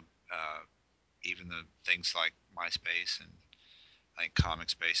doesn't. Even the things like MySpace and I think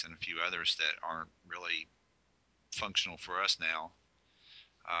ComicSpace and a few others that aren't really functional for us now,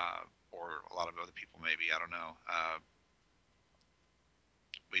 or a lot of other people maybe. I don't know.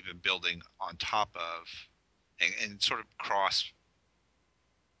 We've been building on top of and sort of cross.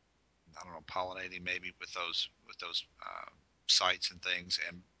 I don't know, pollinating maybe with those sites and things,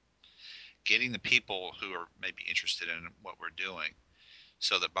 and getting the people who are maybe interested in what we're doing,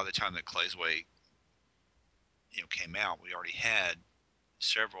 so that by the time that Clay's Way came out, we already had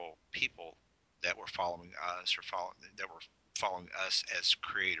several people that were following us or that were following us as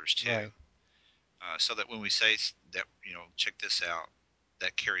creators too. Right. So that when we say that, check this out,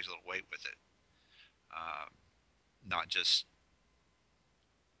 that carries a little weight with it. Not just,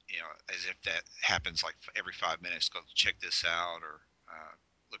 as if that happens like every 5 minutes, go check this out or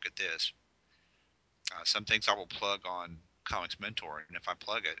look at this. Some things I will plug on Comics Mentor, and if I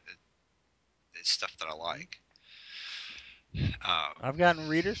plug it, it's stuff that I like. I've gotten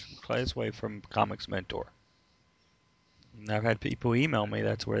readers from Clay's Way from Comics Mentor. And I've had people email me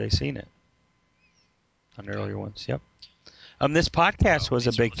that's where they've seen it on earlier ones. Yep. This podcast was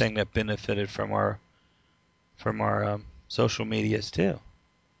a big thing that benefited from our social medias too.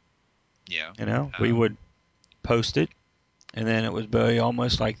 Yeah. We would post it, and then it would be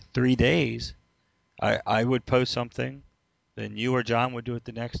almost like 3 days. I would post something, then you or John would do it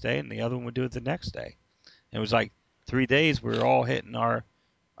the next day, and the other one would do it the next day. And it was like 3 days we were all hitting our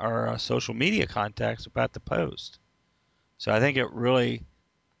social media contacts about the post. So I think it really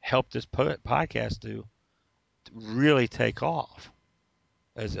helped this podcast to really take off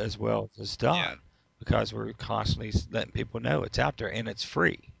as well as it's done, Yeah. because we're constantly letting people know it's out there and it's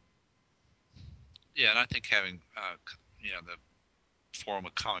free. Yeah, and I think having the forum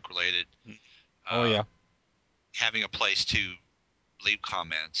of comic related, Oh yeah, having a place to leave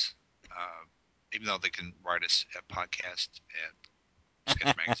comments, even though they can write us at podcast at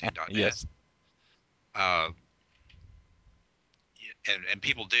sketchmagazine.net. yes, Uh, and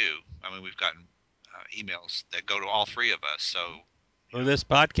people do. I mean, we've gotten emails that go to all three of us. So, well, this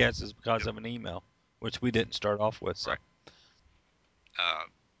podcast is because of an email, which we didn't start off with. So right.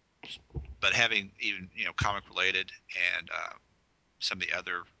 But having even comic related and some of the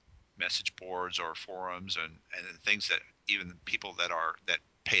other message boards or forums and things that even people that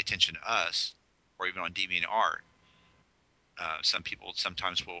pay attention to us, or even on DeviantArt, some people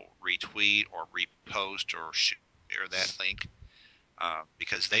sometimes will retweet or repost or share that link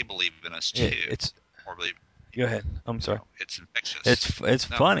because they believe in us too, it's. or believe. Go ahead. I'm sorry. It's infectious. It's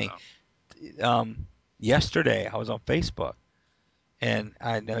No, funny. no. Yesterday I was on Facebook, and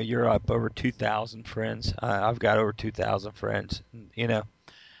I know you're up over 2,000 friends. I've got over 2,000 friends.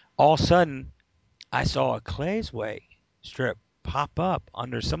 All of a sudden I saw a Claysway strip pop up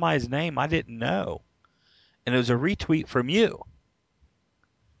under somebody's name I didn't know, and it was a retweet from you.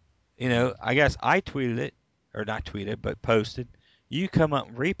 I guess I tweeted it, or not tweeted, but posted. You come up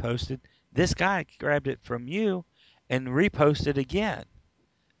and reposted. This guy grabbed it from you and reposted again.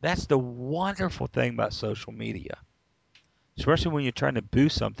 That's the wonderful thing about social media, especially when you're trying to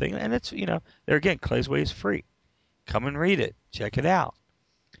boost something. And it's, there again, Claysway is free. Come and read it. Check it out.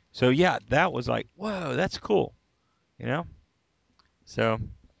 So, yeah, that was like, whoa, that's cool, you know? So,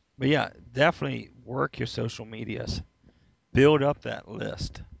 but yeah, definitely work your social medias. Build up that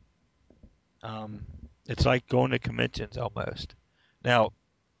list. Um, it's like going to conventions almost. Now,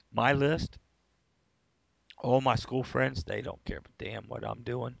 my list, all my school friends, they don't care a damn what I'm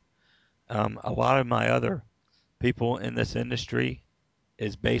doing. A lot of my other people in this industry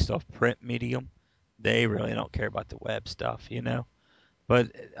is based off print medium. They really don't care about the web stuff.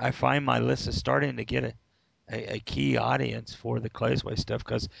 But I find my list is starting to get a key audience for the Claysway stuff,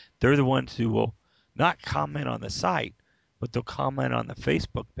 because they're the ones who will not comment on the site, but they'll comment on the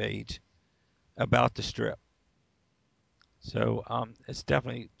Facebook page about the strip. So it's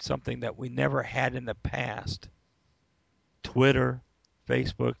definitely something that we never had in the past. Twitter,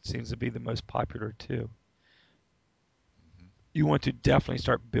 Facebook seems to be the most popular too. You want to definitely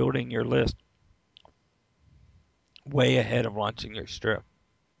start building your list way ahead of launching your strip.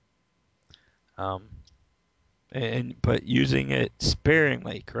 Um, but using it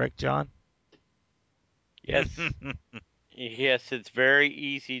sparingly, correct, John? Yes. Yes, it's very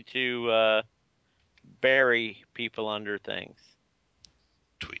easy to bury people under things.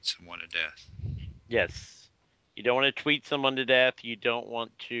 Tweet someone to death. Yes. You don't want to tweet someone to death. You don't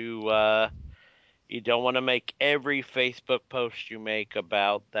want to make every Facebook post you make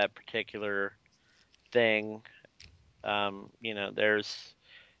about that particular thing. There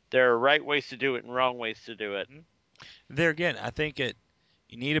are right ways to do it and wrong ways to do it. There again, I think you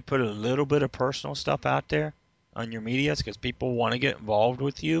need to put a little bit of personal stuff out there on your medias, because people want to get involved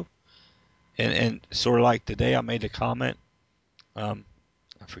with you. And sort of like today, I made a comment. I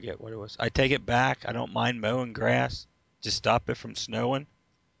forget what it was. I take it back. I don't mind mowing grass. Just stop it from snowing.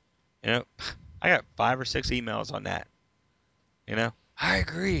 You know, I got 5 or 6 emails on that. I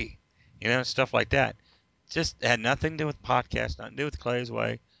agree. Stuff like that. Just had nothing to do with podcast, nothing to do with Clay's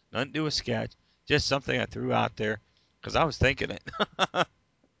Way, nothing to do with sketch. Just something I threw out there because I was thinking it.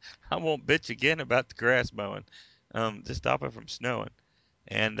 I won't bitch again about the grass mowing. Just stop it from snowing.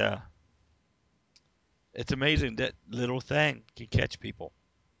 And it's amazing that little thing can catch people.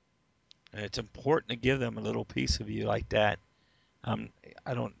 And it's important to give them a little piece of you like that. Um,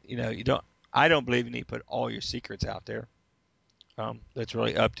 I don't, you don't. I don't believe you need to put all your secrets out there. That's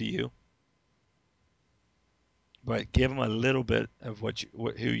really up to you. But give them a little bit of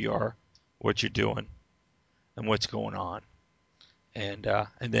who you are, what you're doing, and what's going on. And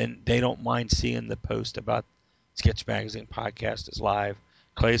then they don't mind seeing the post about Sketch Magazine podcast is live,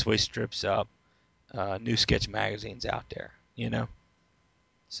 Clay's Way strips up, new Sketch magazines out there.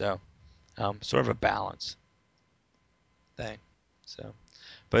 So sort of a balance thing. So,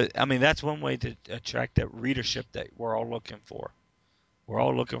 but I mean that's one way to attract that readership that we're all looking for. We're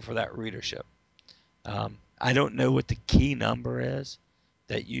all looking for that readership. I don't know what the key number is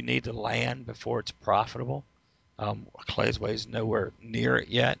that you need to land before it's profitable. Clay's Way is nowhere near it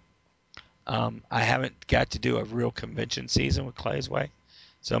yet. I haven't got to do a real convention season with Clay's Way,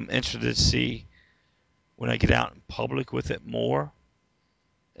 so I'm interested to see when I get out in public with it more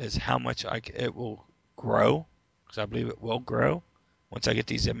is how much it will grow, because I believe it will grow once I get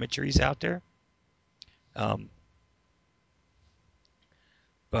these imageries out there. Um,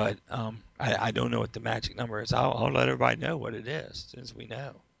 but I don't know what the magic number is. I'll let everybody know what it is since we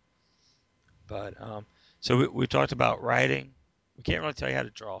know. But so we talked about writing. We can't really tell you how to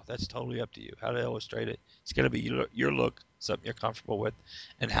draw. That's totally up to you. How to illustrate it. It's going to be your look, something you're comfortable with,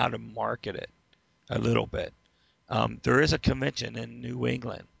 and how to market it a little bit. There is a convention in New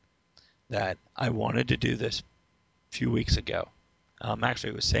England that I wanted to do this a few weeks ago. Actually,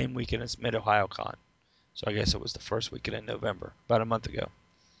 it was the same weekend as Mid Ohio Con. So I guess it was the first weekend in November, about a month ago.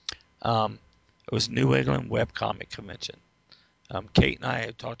 It was New England Webcomic Convention. Kate and I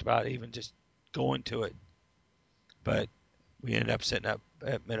had talked about even just going to it, but we ended up sitting up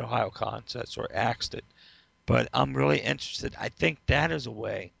at Mid Ohio Con, so that sort of axed it. But I'm really interested. I think that is a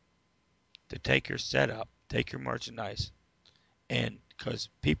way to take your setup, take your merchandise, and because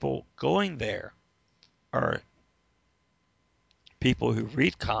people going there are people who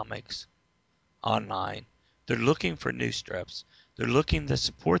read comics online. They're looking for new strips. They're looking to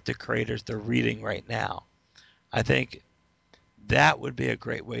support the creators they're reading right now. I think that would be a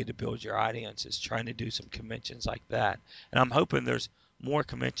great way to build your audience, is trying to do some conventions like that. And I'm hoping there's more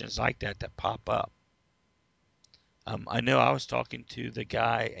conventions like that that pop up. I know I was talking to the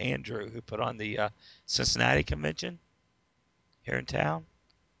guy, Andrew, who put on the Cincinnati convention here in town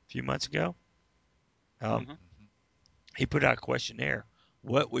a few months ago. Mm-hmm. He put out a questionnaire.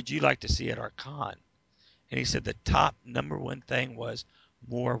 What would you like to see at our con? And he said the top number one thing was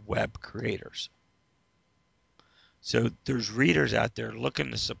more web creators. So there's readers out there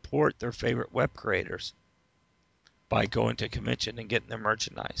looking to support their favorite web creators by going to convention and getting their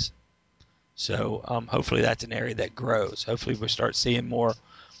merchandise. So hopefully that's an area that grows. Hopefully we'll start seeing more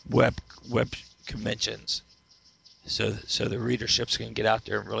web conventions, so the readerships can get out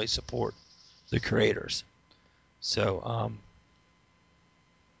there and really support the creators. So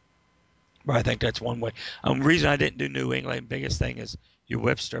but I think that's one way. Reason I didn't do New England, biggest thing is your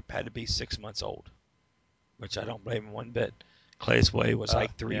web strip had to be 6 months old, which I don't blame him one bit. Clay's Way was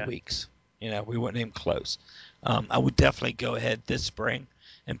like 3 weeks. We weren't even close. I would definitely go ahead this spring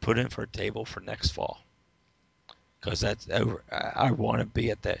and put in for a table for next fall, because that's over. I want to be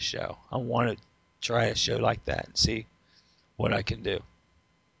at that show. I want to try a show like that and see what I can do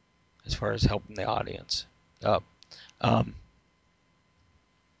as far as helping the audience up.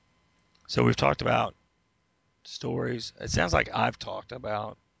 So we've talked about stories. It sounds like I've talked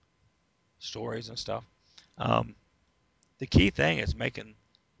about stories and stuff. The key thing is making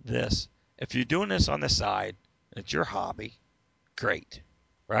this. If you're doing this on the side, it's your hobby. Great,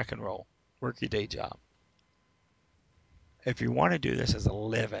 rock and roll, work your day job. If you want to do this as a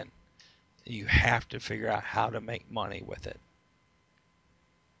living, you have to figure out how to make money with it.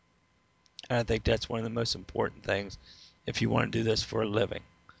 And I think that's one of the most important things if you want to do this for a living.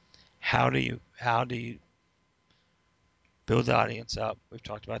 How do you build the audience up? We've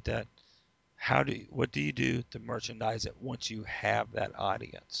talked about that. What do you do to merchandise it once you have that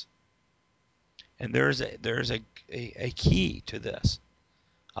audience? And there's a key to this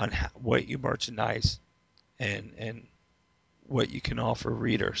on what you merchandise and what you can offer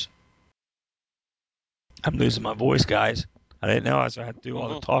readers. I'm losing my voice, guys. I didn't know I was going to have to do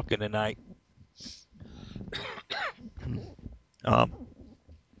all the talking tonight.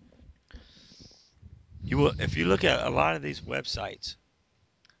 If you look at a lot of these websites,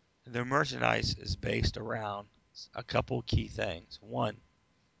 their merchandise is based around a couple key things. One,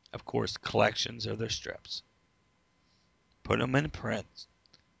 of course, collections of their strips. Put them in print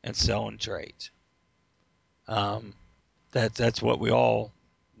and sell in trades. That's what we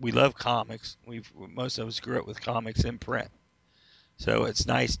love comics. Most of us grew up with comics in print, so it's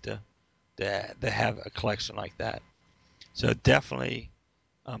nice to have a collection like that. So definitely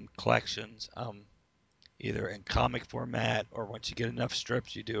collections, either in comic format, or once you get enough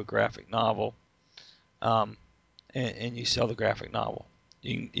strips, you do a graphic novel, and you sell the graphic novel.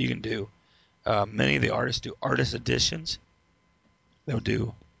 You can do many of the artists do artist editions. They'll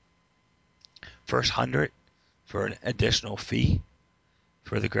do first 100 for an additional fee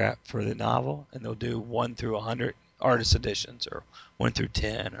for the novel, and they'll do 1 through 100 artist editions, or 1 through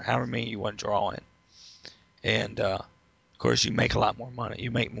 10, or however many you want to draw in. And of course, you make a lot more money. You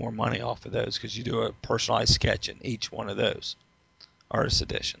make more money off of those because you do a personalized sketch in each one of those artist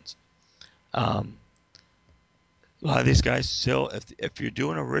editions. A lot of these guys still, if you're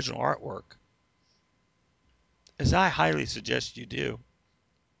doing original artwork, as I highly suggest you do,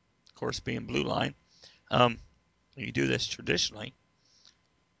 of course, being Blue Line, um, you do this traditionally.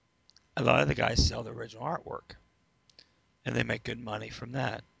 A lot of the guys sell the original artwork, and they make good money from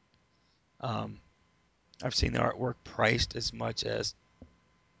that. Um, I've seen the artwork priced as much as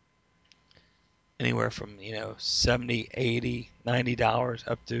anywhere from 70, 80, $90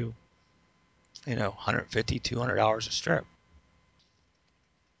 up to 150, $200 a strip.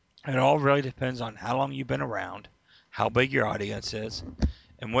 It all really depends on how long you've been around, how big your audience is,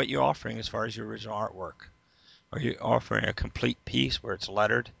 and what you're offering as far as your original artwork. Are you offering a complete piece where it's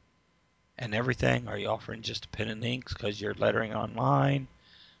lettered and everything? Are you offering just a pen and inks because you're lettering online?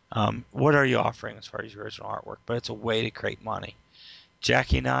 What are you offering as far as your original artwork? But it's a way to create money.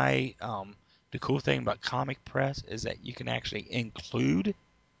 Jackie and I, the cool thing about Comic Press is that you can actually include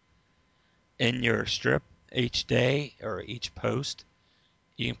in your strip each day or each post.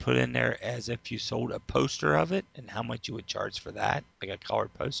 You can put in there as if you sold a poster of it and how much you would charge for that, like a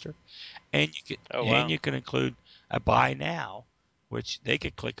colored poster. Oh And wow. you can include a buy now, which they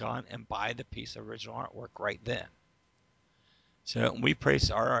could click on and buy the piece of original artwork right then. So we price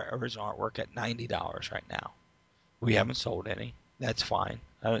our original artwork at $90 right now. We haven't sold any. That's fine.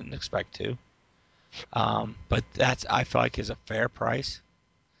 I didn't expect to. But that's, I feel like, is a fair price.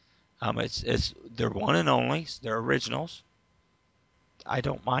 It's they're one and onlys. They're originals. I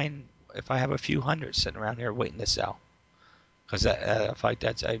don't mind if I have a few hundred sitting around here waiting to sell, because I feel like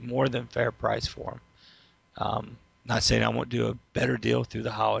that's a more than fair price for them. Not saying I won't do a better deal through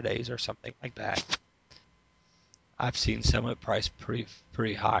the holidays or something like that. I've seen some of it priced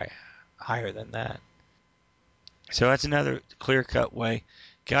pretty high, higher than that. So that's another clear-cut way.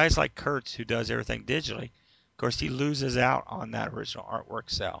 Guys like Kurtz, who does everything digitally, of course, he loses out on that original artwork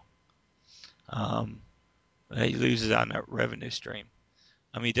sale. Um, he loses out on that revenue stream.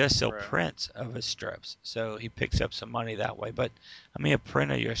 He does sell Right. prints of his strips, so he picks up some money that way. But a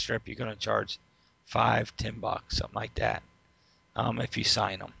print of your strip, you're going to charge $5, $10, something like that, if you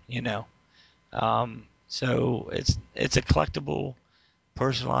sign them. So it's a collectible,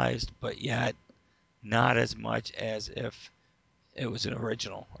 personalized, but yet not as much as if it was an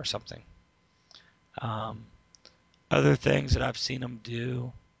original or something. Um, Other things that I've seen them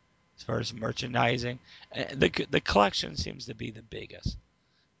do as far as merchandising, the collection seems to be the biggest.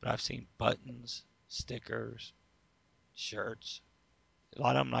 But I've seen buttons, stickers, shirts. A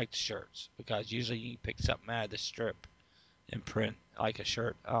lot of them like shirts because usually you pick something out of the strip and print like a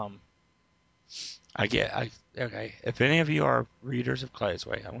shirt. Okay. If any of you are readers of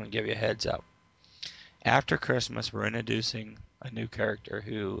Claysway, I'm going to give you a heads up. After Christmas, we're introducing a new character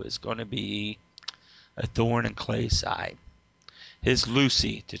who is going to be a thorn in Clay's side. His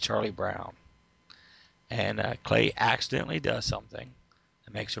Lucy to Charlie Brown. And Clay accidentally does something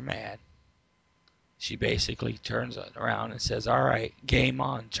that makes her mad. She basically turns around and says, "All right, game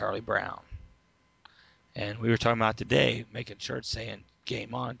on, Charlie Brown." And we were talking about today making shirts saying,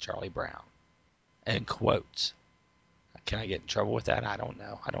 "Game on, Charlie Brown," and quotes. Can I get in trouble with that? I don't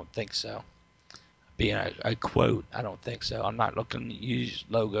know. I don't think so. Being a quote, I don't think so. I'm not looking to use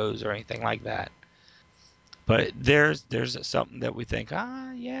logos or anything like that. But there's something that we think,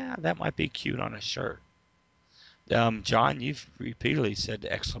 yeah, that might be cute on a shirt. John, you've repeatedly said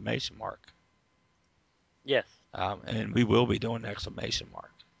the exclamation mark. Yes. And we will be doing the exclamation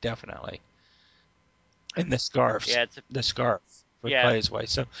mark, definitely. And the scarves, Yeah. It's a, the scarf for yeah. Clay's Way.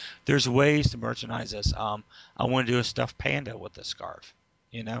 So there's ways to merchandise this. I want to do a stuffed panda with the scarf,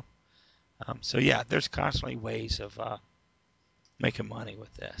 you know. So yeah, there's constantly ways of making money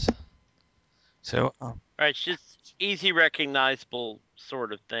with this. So Right. It's just easy, recognizable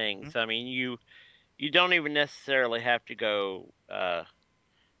sort of mhm, things. I mean, you don't even necessarily have to go,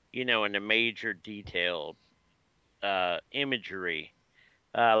 into major detailed imagery.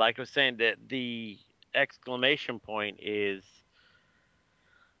 Like I was saying, that the exclamation point is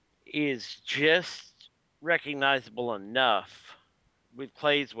just recognizable enough with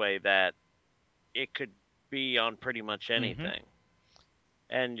Clay's Way that it could be on pretty much mhm, anything,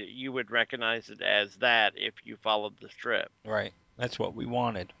 and you would recognize it as that if you followed the strip. right. That's what we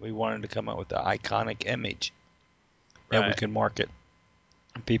wanted. We wanted to come up with an iconic image that we Right. could market,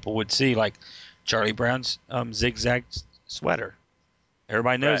 and people would see, like Charlie Brown's zigzag sweater.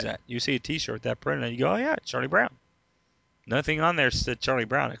 Everybody knows Right. that. You see a T-shirt with that print, and you go, "Oh yeah, it's Charlie Brown." Nothing on there said Charlie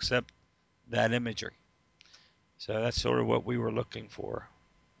Brown except that imagery. So that's sort of what we were looking for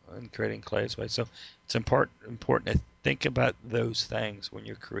in creating Clay's Way. So it's important to think about those things when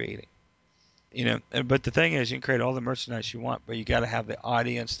you're creating. But the thing is, you can create all the merchandise you want, but you got to have the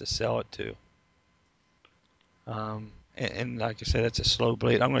audience to sell it to. And like I said, it's a slow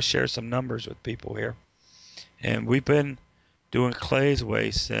bleed. I'm going to share some numbers with people here. And we've been doing Clay's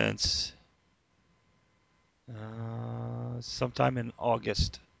Way since sometime in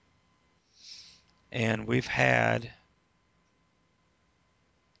August. And we've had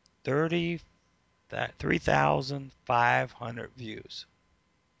 3,500 views.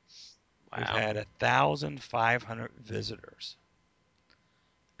 We've Wow. had 1,500 visitors.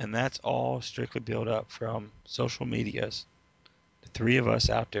 And that's all strictly built up from social medias. The three of us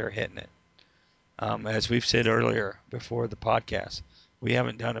out there hitting it. As we've said earlier before the podcast, we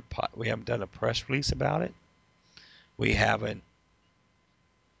haven't done a press release about it. We haven't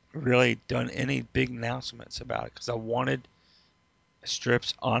really done any big announcements about it because I wanted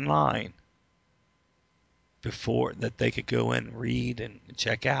strips online before that they could go in, read, and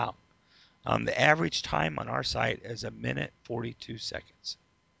check out. The average time on our site is 1 minute 42 seconds.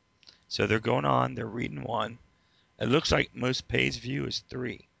 So they're going on, they're reading one. It looks like most page view is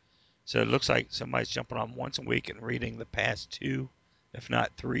 3. So it looks like somebody's jumping on once a week and reading the past 2, if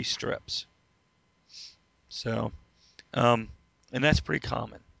not 3 strips. So, and that's pretty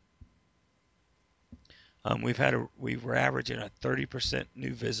common. We're averaging a 30%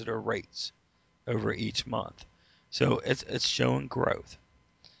 new visitor rates over each month. So it's showing growth.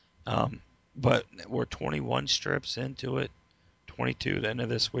 But we're 21 strips into it, 22 at the end of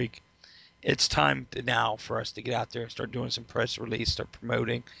this week. It's time now for us to get out there and start doing some press release, start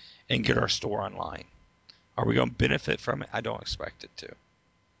promoting, and get our store online. Are we going to benefit from it? I don't expect it to.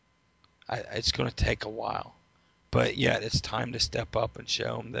 It's going to take a while. But yet it's time to step up and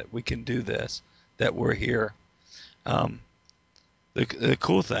show them that we can do this, that we're here. The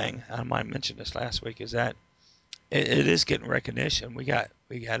cool thing, I might have mentioned this last week, is that it is getting recognition. We got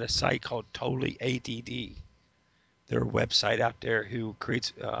a site called Totally ADD. Their website out there who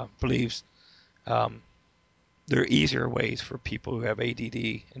believes there are easier ways for people who have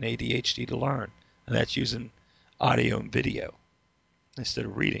ADD and ADHD to learn, and that's using audio and video instead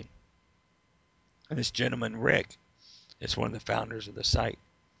of reading. And this gentleman, Rick, is one of the founders of the site.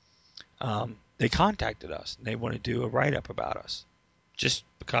 They contacted us, and they want to do a write-up about us just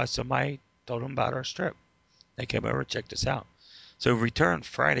because somebody told them about our strip. They came over and checked us out. So return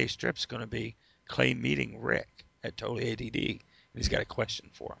Friday strip's going to be Clay meeting Rick at Totally ADD, and he's got a question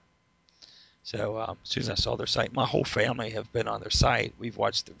for him. So as soon as I saw their site, my whole family have been on their site. We've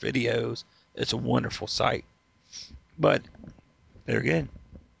watched their videos. It's a wonderful site. But there again,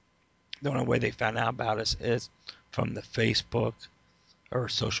 the only way they found out about us is from the Facebook or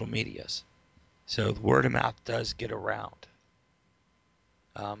social medias. So the word of mouth does get around.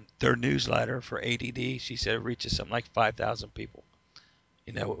 Their newsletter for ADD, she said it reaches something like 5,000 people.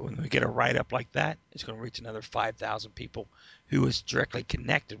 You know, when we get a write-up like that, it's going to reach another 5,000 people who is directly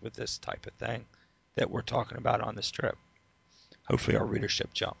connected with this type of thing that we're talking about on this trip. Hopefully our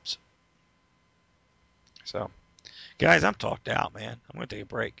readership jumps. So, guys, I'm talked out, man. I'm going to take a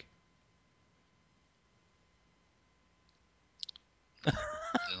break.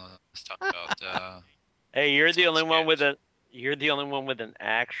 Let's talk about. Hey, something you're the only one with an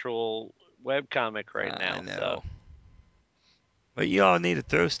actual webcomic right now. I know. So But you all need to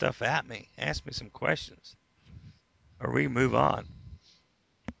throw stuff at me. Ask me some questions. Or we can move on.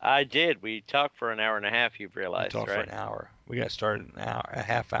 I did. We talked for an hour and a half. You've We realized, talked for right? an hour. We got started in an hour, a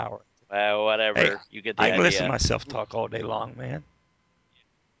half hour. Hey, Whatever. You get the I can listen idea. to myself talk all day long, man.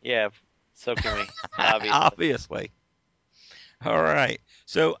 Yeah. So can we. Obviously. Obviously. All right.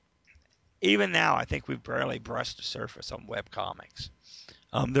 So even now, I think we've barely brushed the surface on webcomics.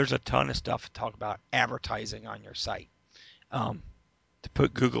 There's a ton of stuff to talk about advertising on your site, to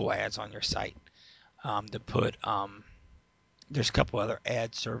put Google ads on your site, to put there's a couple other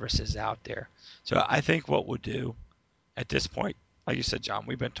ad services out there. So I think what we'll do at this point, like you said, John,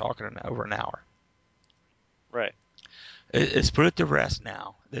 we've been talking over an hour. Right. It's put it to rest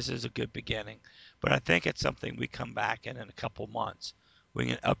now. This is a good beginning, but I think it's something we come back in a couple months. We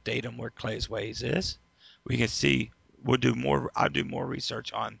can update them where Clay's Ways is. We can see. We'll do more. I'll do more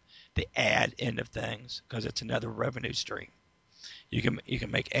research on the ad end of things because it's another revenue stream. You can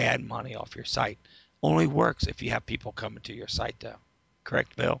make ad money off your site. Only works if you have people coming to your site though.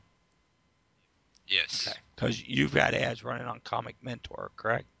 Correct, Bill? Yes. Okay. Because you've got ads running on Comic Mentor,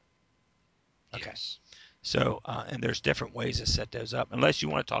 correct? Okay. Yes. So, and there's different ways to set those up. Unless you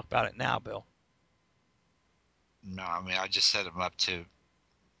want to talk about it now, Bill. No, I mean I just set them up to.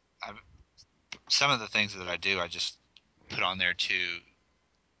 Some of the things that I do, I just put on there to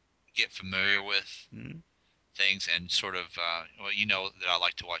get familiar with Mm-hmm. things and sort of. Well, you know that I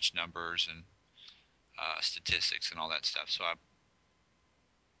like to watch numbers and statistics and all that stuff. So I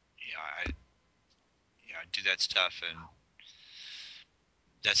do that stuff, and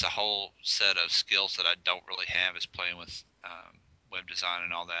that's a whole set of skills that I don't really have, is playing with web design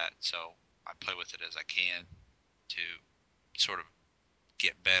and all that. So I play with it as I can to sort of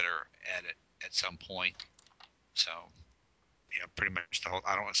get better at it at some point. So, pretty much the whole.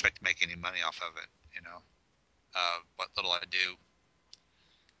 I don't expect to make any money off of it. What little I do,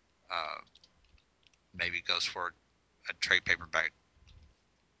 uh, maybe goes for a trade paperback.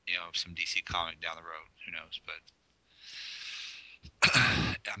 Some DC comic down the road. Who knows? But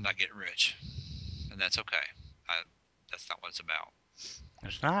I'm not getting rich, and that's okay. That's not what it's about.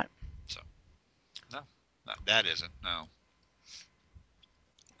 It's not. So, no, that isn't. No.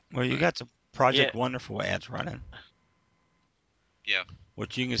 Well, you But got some Project Yeah. Wonderful ads running, yeah,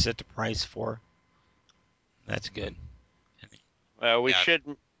 which you can set the price for. That's good. Well, we yeah, should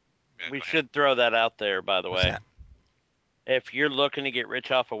yeah, we go ahead. should throw that out there. By the What's way, that? if you're looking to get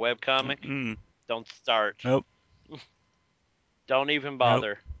rich off a webcomic, Mm-mm. don't start. Nope. Don't even Nope.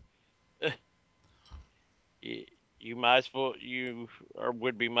 bother. You might as well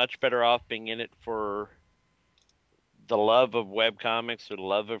would be much better off being in it for the love of webcomics or the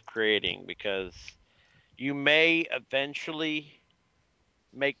love of creating, because you may eventually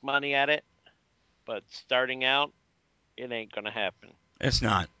make money at it, but starting out, it ain't gonna happen. It's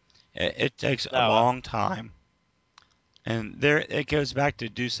not. It takes a No, long time, and there it goes back to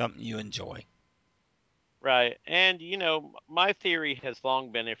do something you enjoy. right. And my theory has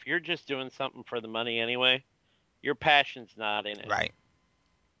long been, if you're just doing something for the money anyway, your passion's not in it. Right.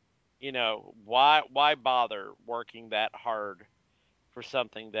 Why bother working that hard for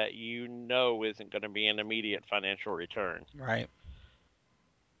something that isn't going to be an immediate financial return? Right.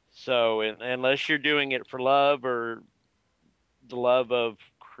 So, unless you're doing it for love, or the love of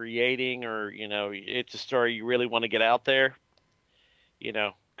creating, or it's a story you really want to get out there,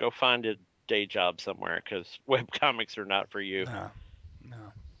 go find a day job somewhere, because webcomics are not for you. No.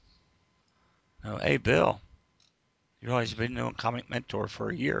 No. No. Hey, Bill. You realize you've been doing Comic Mentor for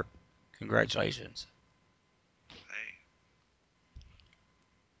a year. Congratulations. Hey,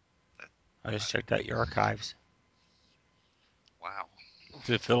 that, I just checked out your archives. wow. Does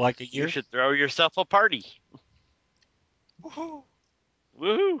it feel like a You year? should throw yourself a party. Woohoo!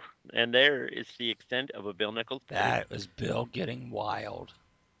 Woohoo! And there is the extent of a Bill Nichols party. That was Bill getting wild.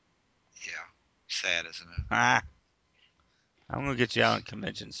 Yeah, sad, isn't it? Ah, I'm gonna get you out on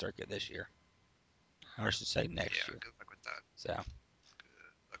convention circuit this year, or I should say next Yeah, year. good luck with that. So,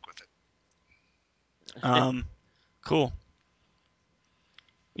 Good luck with it. um, cool.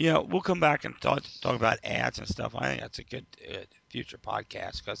 Yeah, we'll come back and talk about ads and stuff. I think that's a good future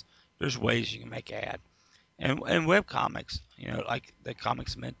podcast because there's ways you can make ad and web comics. Like the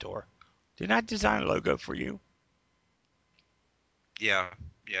Comics Mentor. Did I design a logo for you? Yeah,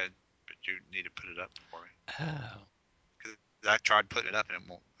 yeah, but you need to put it up for me. Oh, 'Cause I tried putting it up and it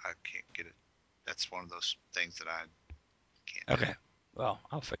won't. I can't get it. That's one of those things that I can't do. okay. Well,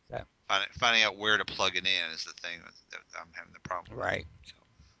 I'll fix that. Finding out where to plug it in is the thing that I'm having the problem with. Right. So,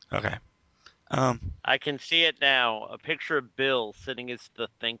 Okay. Um. I can see it now. A picture of Bill sitting as the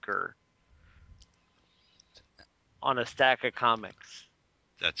thinker on a stack of comics.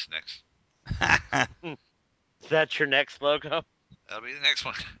 that's next. Is that your next logo? That'll be the next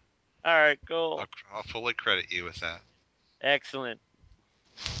one. All right, cool. I'll fully credit you with that. Excellent.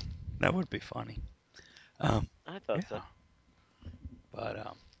 That would be funny. I thought Yeah. so. But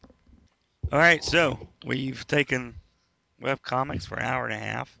all right. So we've taken web comics for an hour and a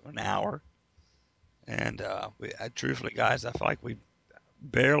half, an hour, and truthfully, guys, I feel like we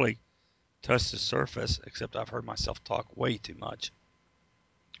barely touched the surface. Except I've heard myself talk way too much.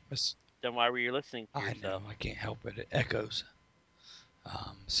 Then why were you listening to I yourself? know I can't help it. It echoes.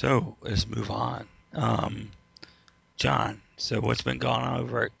 So let's move on. John, so what's been going on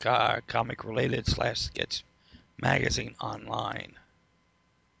over at Comic Related / Sketch Magazine online?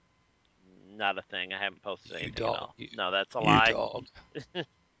 Not a thing. I haven't posted You anything at dog. all. No, that's a You lie. dog.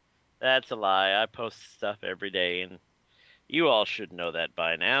 That's a lie. I post stuff every day, and you all should know that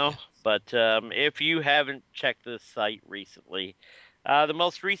by now. But if you haven't checked this site recently, the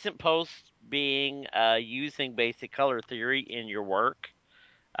most recent post being using basic color theory in your work.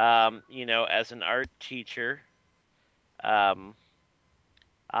 As an art teacher, um,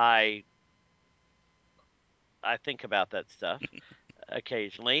 I I think about that stuff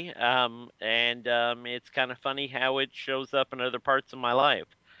occasionally, and it's kind of funny how it shows up in other parts of my life.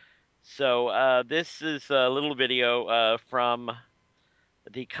 So this is a little video from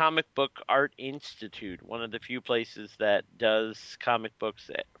the Comic Book Art Institute, one of the few places that does comic books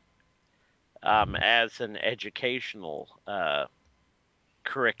as an educational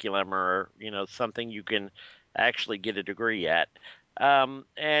curriculum, or something you can actually get a degree at. And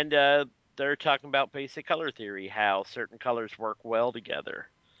they're talking about basic color theory, how certain colors work well together.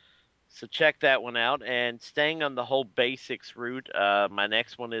 So check that one out. And staying on the whole basics route, my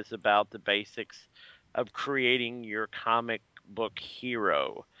next one is about the basics of creating your comic book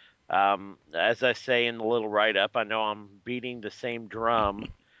hero. As I say in the little write up, I know I'm beating the same drum,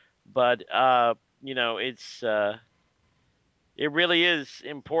 but it really is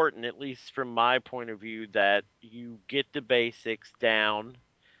important, at least from my point of view, that you get the basics down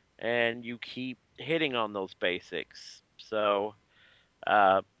and you keep hitting on those basics. So,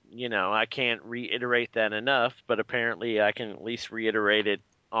 uh, I can't reiterate that enough, but apparently I can at least reiterate it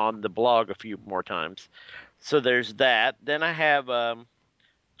on the blog a few more times. So there's that. Then I have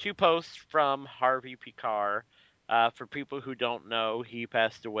two posts from Harvey Picard. For people who don't know, he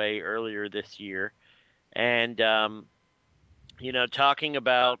passed away earlier this year. And, talking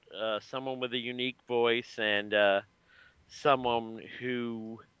about someone with a unique voice and someone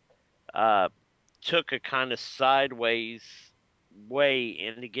who uh, took a kind of sideways way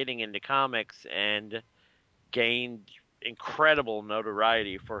into getting into comics and gained incredible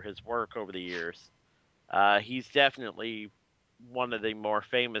notoriety for his work over the years. He's definitely one of the more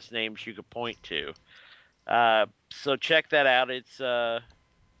famous names you could point to. So check that out.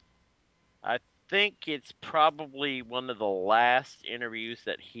 I think it's probably one of the last interviews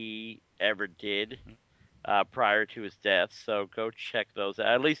that he ever did prior to his death. So go check those out.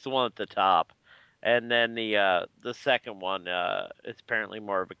 At least the one at the top. And then the second one is apparently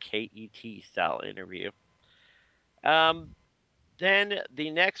more of a KET style interview. Um, then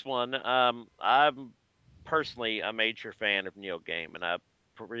the next one, I'm personally a major fan of Neil Gaiman. I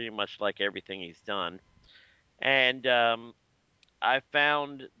pretty much like everything he's done, and I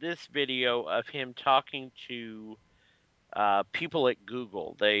found this video of him talking to people at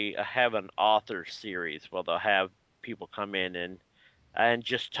Google. They have an author series where they'll have people come in and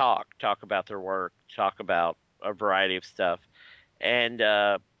just talk about their work, talk about a variety of stuff, and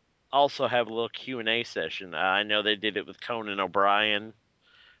also have a little Q&A session. I know they did it with Conan O'Brien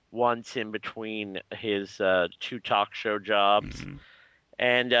once in between his two talk show jobs, Mm-hmm.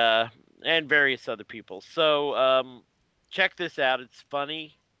 and uh, and various other people. So check this out. It's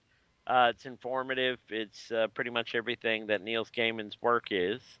funny. It's informative. It's pretty much everything that Neil Gaiman's work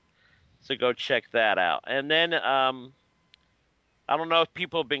is. So go check that out. And then I don't know if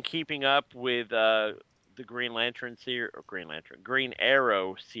people have been keeping up with the Green Lantern series, or Green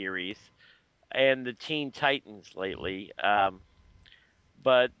Arrow series, and the Teen Titans lately.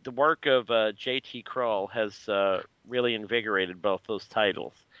 But the work of J.T. Kroll has really invigorated both those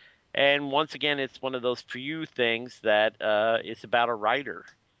titles. And once again, it's one of those few things that is about a writer.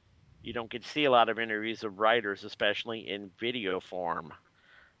 You don't get to see a lot of interviews of writers, especially in video form.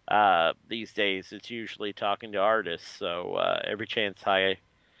 These days, it's usually talking to artists. So every chance I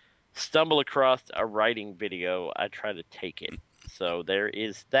stumble across a writing video, I try to take it. So there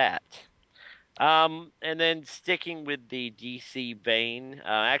is that. And then sticking with the DC vein,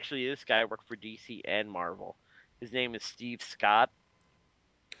 actually, this guy worked for DC and Marvel. His name is Steve Scott.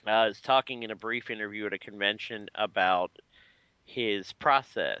 Is talking in a brief interview at a convention about his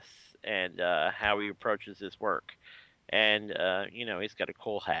process and how he approaches his work. And he's got a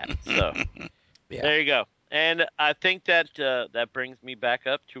cool hat. So Yeah, there you go. And I think that that brings me back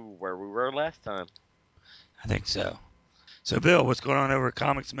up to where we were last time. I think so. So, Bill, what's going on over at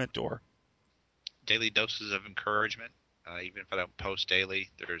Comics Mentor? Daily doses of encouragement. Even if I don't post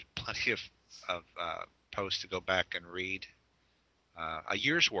daily, there's plenty of posts to go back and read. A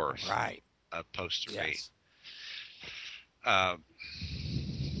year's worth Right. of posts to read. Yes. Um,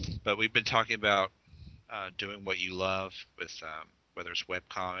 but we've been talking about doing what you love with whether it's web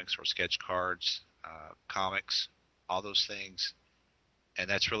comics or sketch cards, comics, all those things, and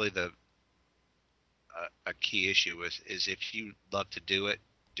that's really the a key issue is if you love to do it,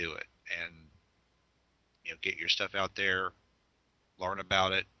 and get your stuff out there, learn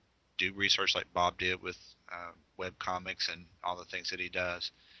about it, do research like Bob did with web comics and all the things that he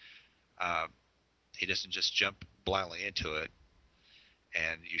does. He doesn't just jump blindly into it,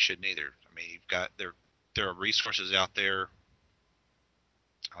 and you shouldn't either. I mean, you've got there are resources out there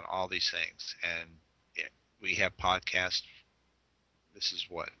on all these things, and we have podcasts. This is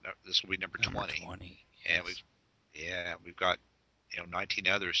what this will be number 20, 20. and Yes. we've got 19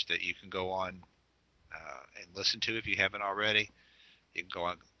 others that you can go on and listen to if you haven't already. You can go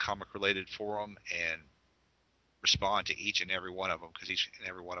on Comic Related Forum and respond to each and every one of them, because each and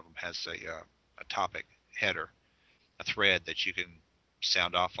every one of them has a topic header, a thread that you can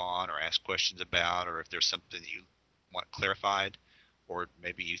sound off on or ask questions about, or if there's something that you want clarified, or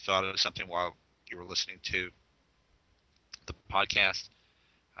maybe you thought of something while you were listening to the podcast,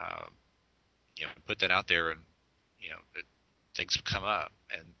 put that out there, and things come up,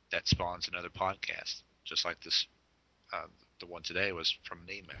 and that spawns another podcast, just like this. The one today was from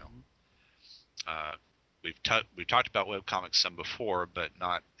an email. We've talked about webcomics some before, but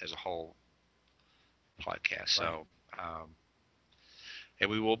not as a whole podcast. Right. So, and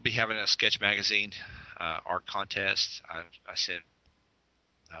we will be having a sketch magazine art contest. I sent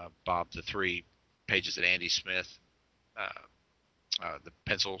Bob the 3 pages that Andy Smith, the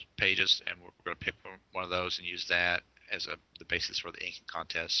pencil pages, and we're going to pick one of those and use that as the basis for the inking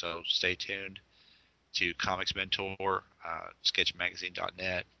contest. So stay tuned to Comics Mentor,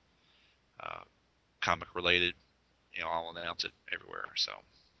 sketchmagazine.net, comic related. I'll announce it everywhere. So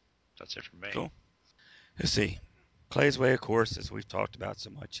that's it from me. Cool. Let's see. Clay's Way, of course, as we've talked about so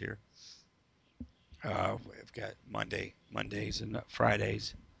much here. We've got Mondays and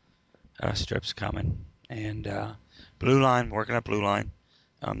Fridays strips coming, and Blue Line, working at Blue Line.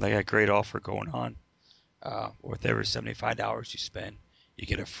 They got a great offer going on. With every $75 you spend, you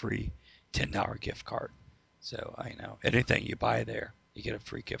get a free $10 gift card. So anything you buy there, you get a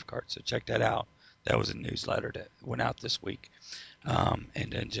free gift card. So check that out. That was a newsletter that went out this week. And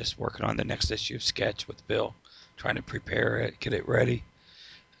then just working on the next issue of Sketch with Bill, trying to prepare it, get it ready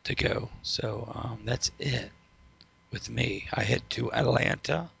to go. So that's it with me. I head to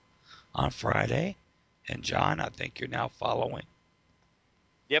Atlanta on Friday, and John, I think you're now following.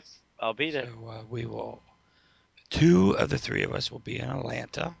 Yep, I'll be there. So we will. 2 of the 3 of us will be in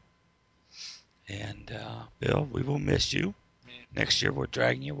Atlanta, and Bill, we will miss you. Next year, we're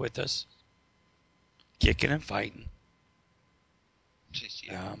dragging you with us, kicking and fighting.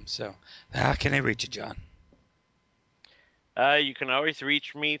 So how can they reach you, John? You can always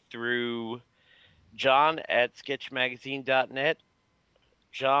reach me through John@sketchmagazine.net,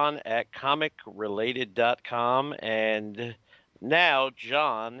 John@comicrelated.com, and now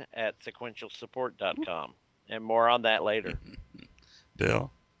John@sequentialsupport.com. And more on that later.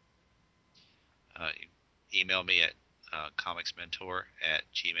 Bill? Email me at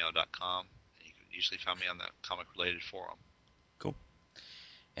comicsmentor@gmail.com. You can usually find me on the Comic Related forum. Cool.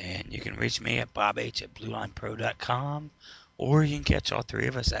 And you can reach me at bobh@bluelinepro.com, or you can catch all 3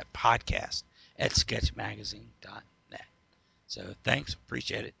 of us at podcast@sketchmagazine.net. So thanks.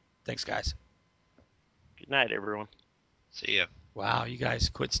 Appreciate it. Thanks, guys. Good night, everyone. See ya. Wow, you guys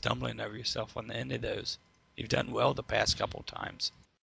quit stumbling over yourself on the end of those. You've done well the past couple times.